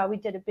Africa. We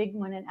did a big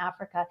one in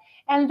Africa,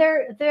 and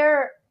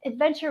they're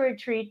adventure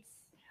retreats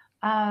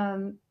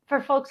for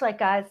folks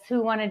like us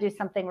who want to do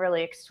something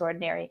really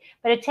extraordinary.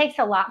 But it takes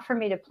a lot for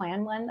me to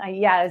plan one.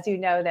 As you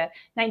know,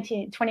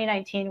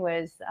 2019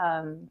 was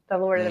the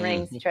Lord of the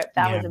Rings trip.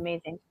 That was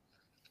amazing.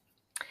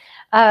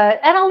 And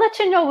I'll let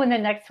you know when the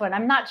next one.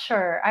 I'm not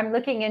sure. I'm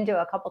looking into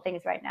a couple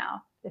things right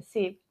now to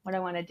see what I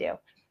want to do.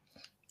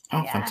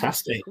 Oh,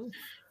 fantastic!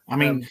 I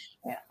mean,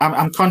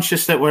 I'm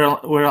conscious that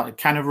we're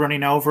kind of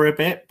running over a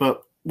bit,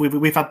 but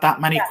we've had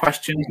that many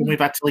questions and we've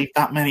had to leave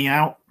that many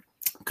out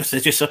because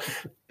there's just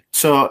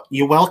so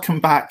you're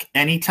welcome back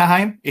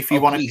anytime if you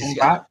want to come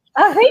back.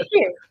 Oh, thank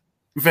you.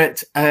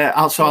 But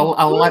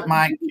I'll let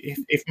Mike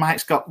if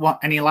Mike's got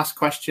any last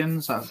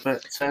questions.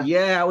 But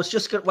I was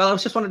just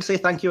wanted to say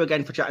thank you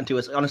again for chatting to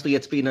us. Honestly,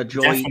 it's been a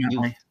joy.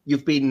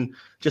 You've been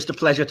just a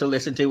pleasure to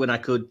listen to, and I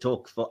could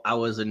talk for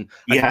hours, and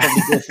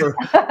I could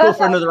probably go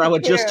for another hour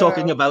just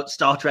talking about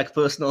Star Trek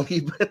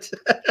personally. But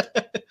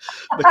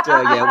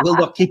we'll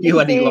not keep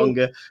you any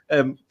longer.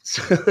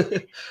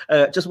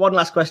 Just one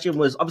last question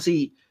was,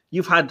 obviously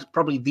you've had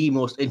probably the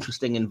most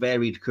interesting and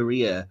varied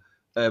career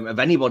of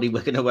anybody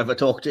we're going to ever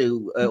talk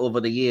to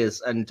over the years.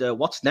 And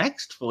what's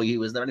next for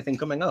you? Is there anything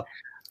coming up?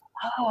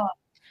 Oh,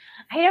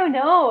 I don't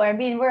know. I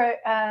mean, we're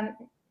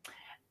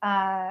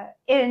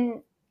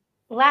in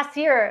last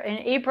year in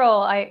April,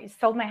 I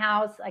sold my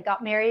house. I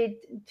got married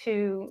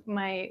to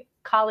my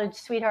college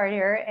sweetheart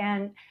here.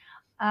 And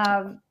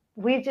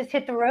we've just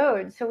hit the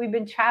road. So we've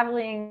been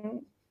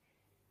traveling,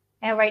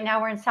 and right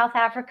now we're in South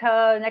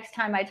Africa. Next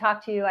time I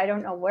talk to you, I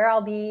don't know where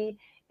I'll be.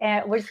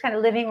 And we're just kind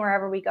of living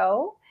wherever we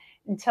go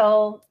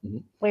until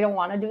we don't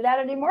want to do that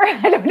anymore.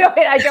 I don't know.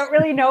 I don't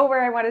really know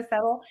where I want to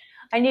settle.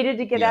 I needed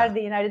to get out of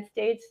the United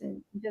States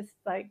and just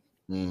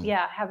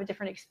have a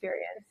different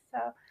experience. So,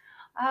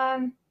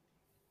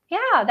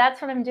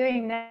 that's what I'm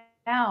doing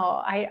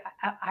now.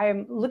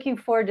 I'm looking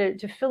forward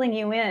to filling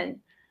you in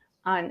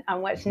on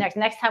what's next.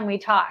 Next time we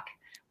talk,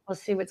 we'll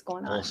see what's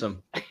going on.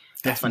 Awesome.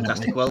 That's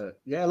fantastic. Well,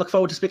 I look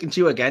forward to speaking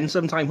to you again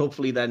sometime,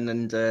 hopefully then.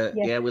 And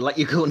we'll let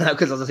you go now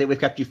because, as I say, we've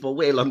kept you for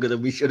way longer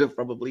than we should have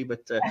probably.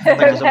 But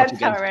thank you so much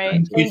again. All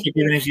right. Thank you for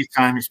giving us your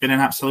time. It's been an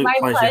absolute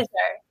pleasure. My pleasure.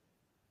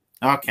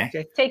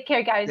 Okay. Take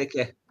care, guys. Take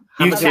care.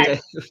 You too.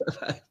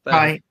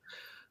 Bye.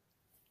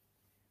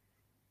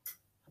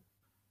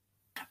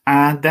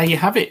 And there you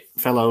have it,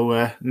 fellow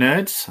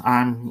nerds.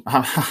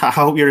 I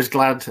hope you're as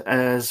glad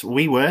as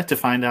we were to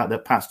find out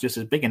that Pat's just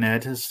as big a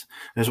nerd as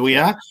we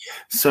are.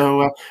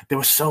 So there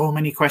were so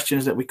many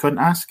questions that we couldn't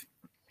ask,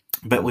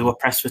 but we were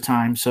pressed for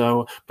time.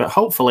 So, but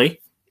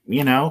hopefully,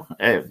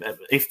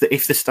 if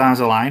the stars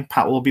align,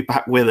 Pat will be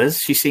back with us.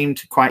 She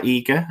seemed quite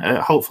eager.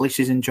 Hopefully,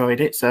 she's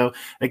enjoyed it. So,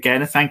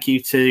 again, a thank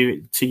you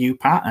to you,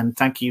 Pat, and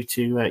thank you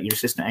to your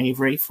assistant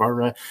Avery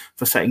for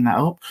setting that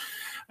up.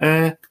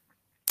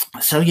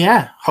 So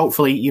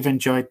hopefully you've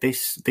enjoyed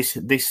this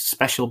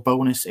special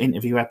bonus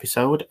interview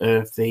episode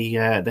of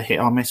the Hit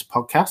or Miss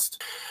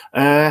podcast.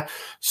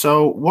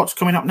 So what's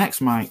coming up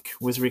next, Mike,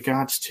 with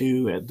regards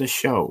to the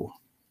show?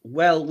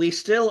 Well, we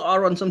still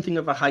are on something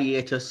of a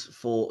hiatus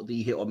for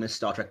the Hit or Miss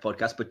Star Trek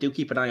podcast, but do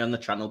keep an eye on the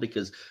channel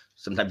because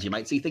sometimes you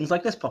might see things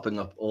like this popping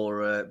up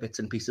or bits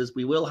and pieces.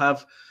 We will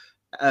have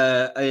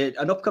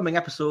an upcoming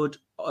episode,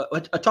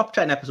 a top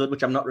 10 episode,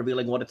 which I'm not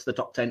revealing what it's the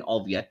top 10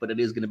 of yet, but it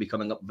is going to be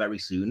coming up very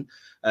soon.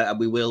 And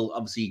we will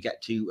obviously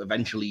get to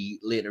eventually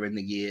later in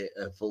the year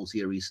a full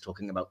series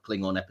talking about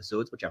Klingon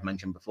episodes, which I've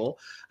mentioned before.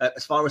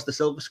 As far as the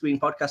Silver Screen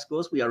podcast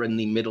goes, we are in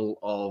the middle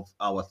of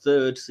our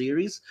third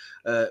series.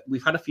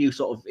 We've had a few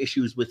sort of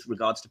issues with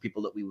regards to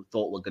people that we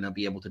thought were going to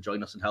be able to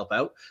join us and help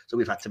out. So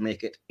we've had to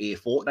make it a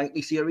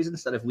fortnightly series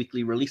instead of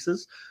weekly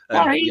releases.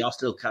 But we are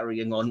still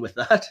carrying on with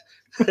that.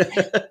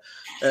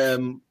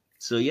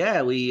 So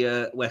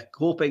we're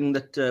hoping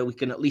that we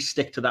can at least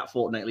stick to that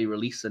fortnightly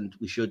release, and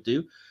we should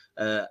do.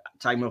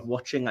 Time of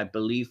watching, I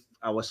believe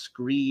our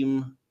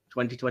Scream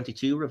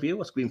 2022 review,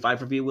 or Scream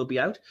 5 review, will be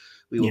out.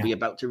 We will be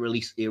about to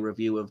release a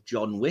review of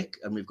John Wick,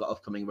 and we've got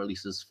upcoming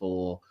releases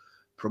for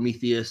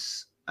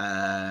Prometheus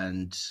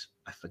and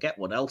I forget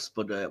what else,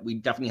 but we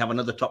definitely have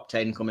another top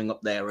 10 coming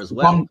up there as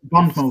well.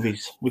 Bond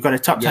movies. We've got a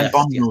top 10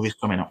 Bond movies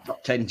coming up.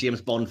 Top 10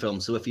 James Bond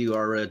films. So if you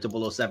are a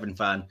 007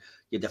 fan,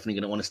 you're definitely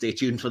going to want to stay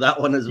tuned for that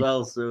one as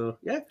well. So,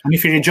 yeah. And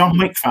if you're a John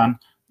Wick fan,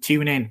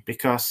 tune in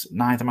because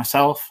neither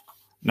myself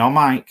nor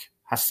Mike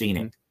has seen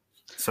it.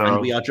 So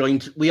and we are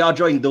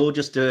joined though,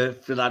 just to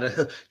fill out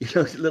a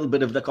little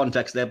bit of the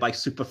context there, by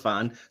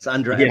superfan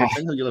Sandra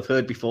Everton, who you'll have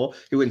heard before,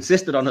 who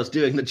insisted on us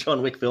doing the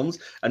John Wick films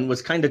and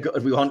was kind of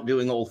gutted we aren't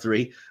doing all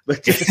three.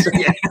 But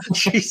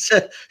she's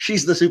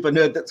the super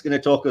nerd that's going to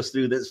talk us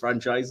through this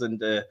franchise,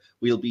 and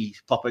we'll be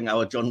popping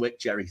our John Wick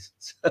cherries.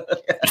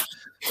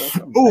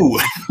 Ooh.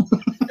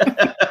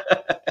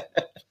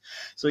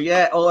 So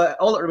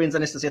all that remains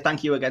then is to say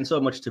thank you again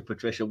so much to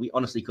Patricia. We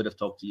honestly could have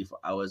talked to you for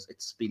hours.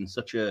 It's been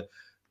such a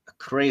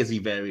crazy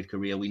varied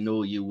career. We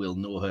know you will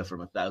know her from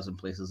 1,000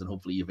 places, and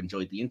hopefully you've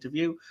enjoyed the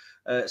interview.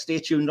 Stay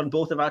tuned on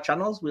both of our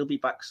channels. We'll be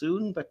back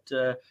soon, but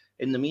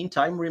in the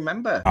meantime,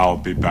 remember, I'll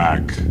be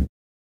back.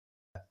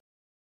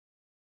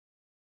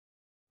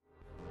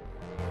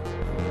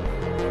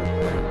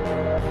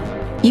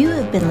 You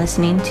have been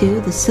listening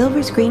to the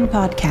Silver Screen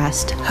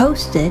Podcast,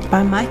 hosted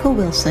by Michael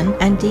Wilson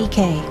and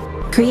DK.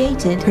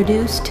 Created,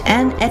 produced,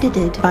 and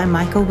edited by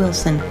Michael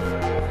Wilson.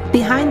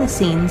 Behind the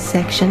scenes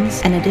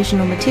sections and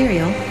additional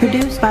material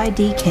produced by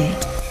DK.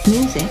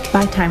 Music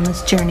by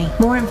Timeless Journey.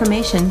 More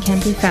information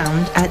can be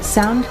found at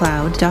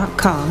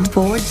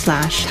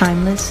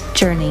soundcloud.com/Timeless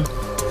Journey.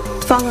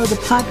 Follow the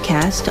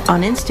podcast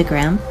on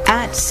Instagram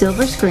at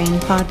Silver Screen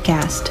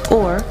Podcast,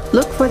 or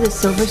look for the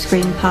Silver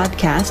Screen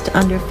Podcast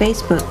under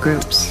Facebook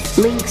groups.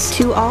 Links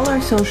to all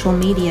our social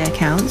media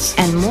accounts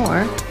and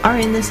more are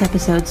in this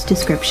episode's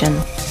description.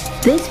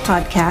 This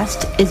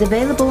podcast is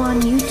available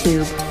on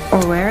YouTube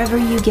or wherever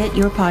you get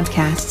your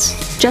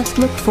podcasts. Just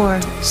look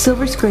for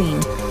Silver Screen,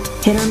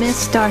 Hit or Miss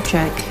Star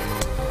Trek.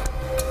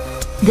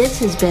 This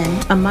has been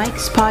a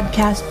Mike's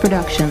Podcast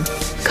production.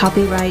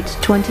 Copyright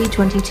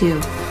 2022.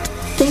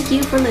 Thank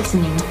you for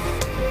listening.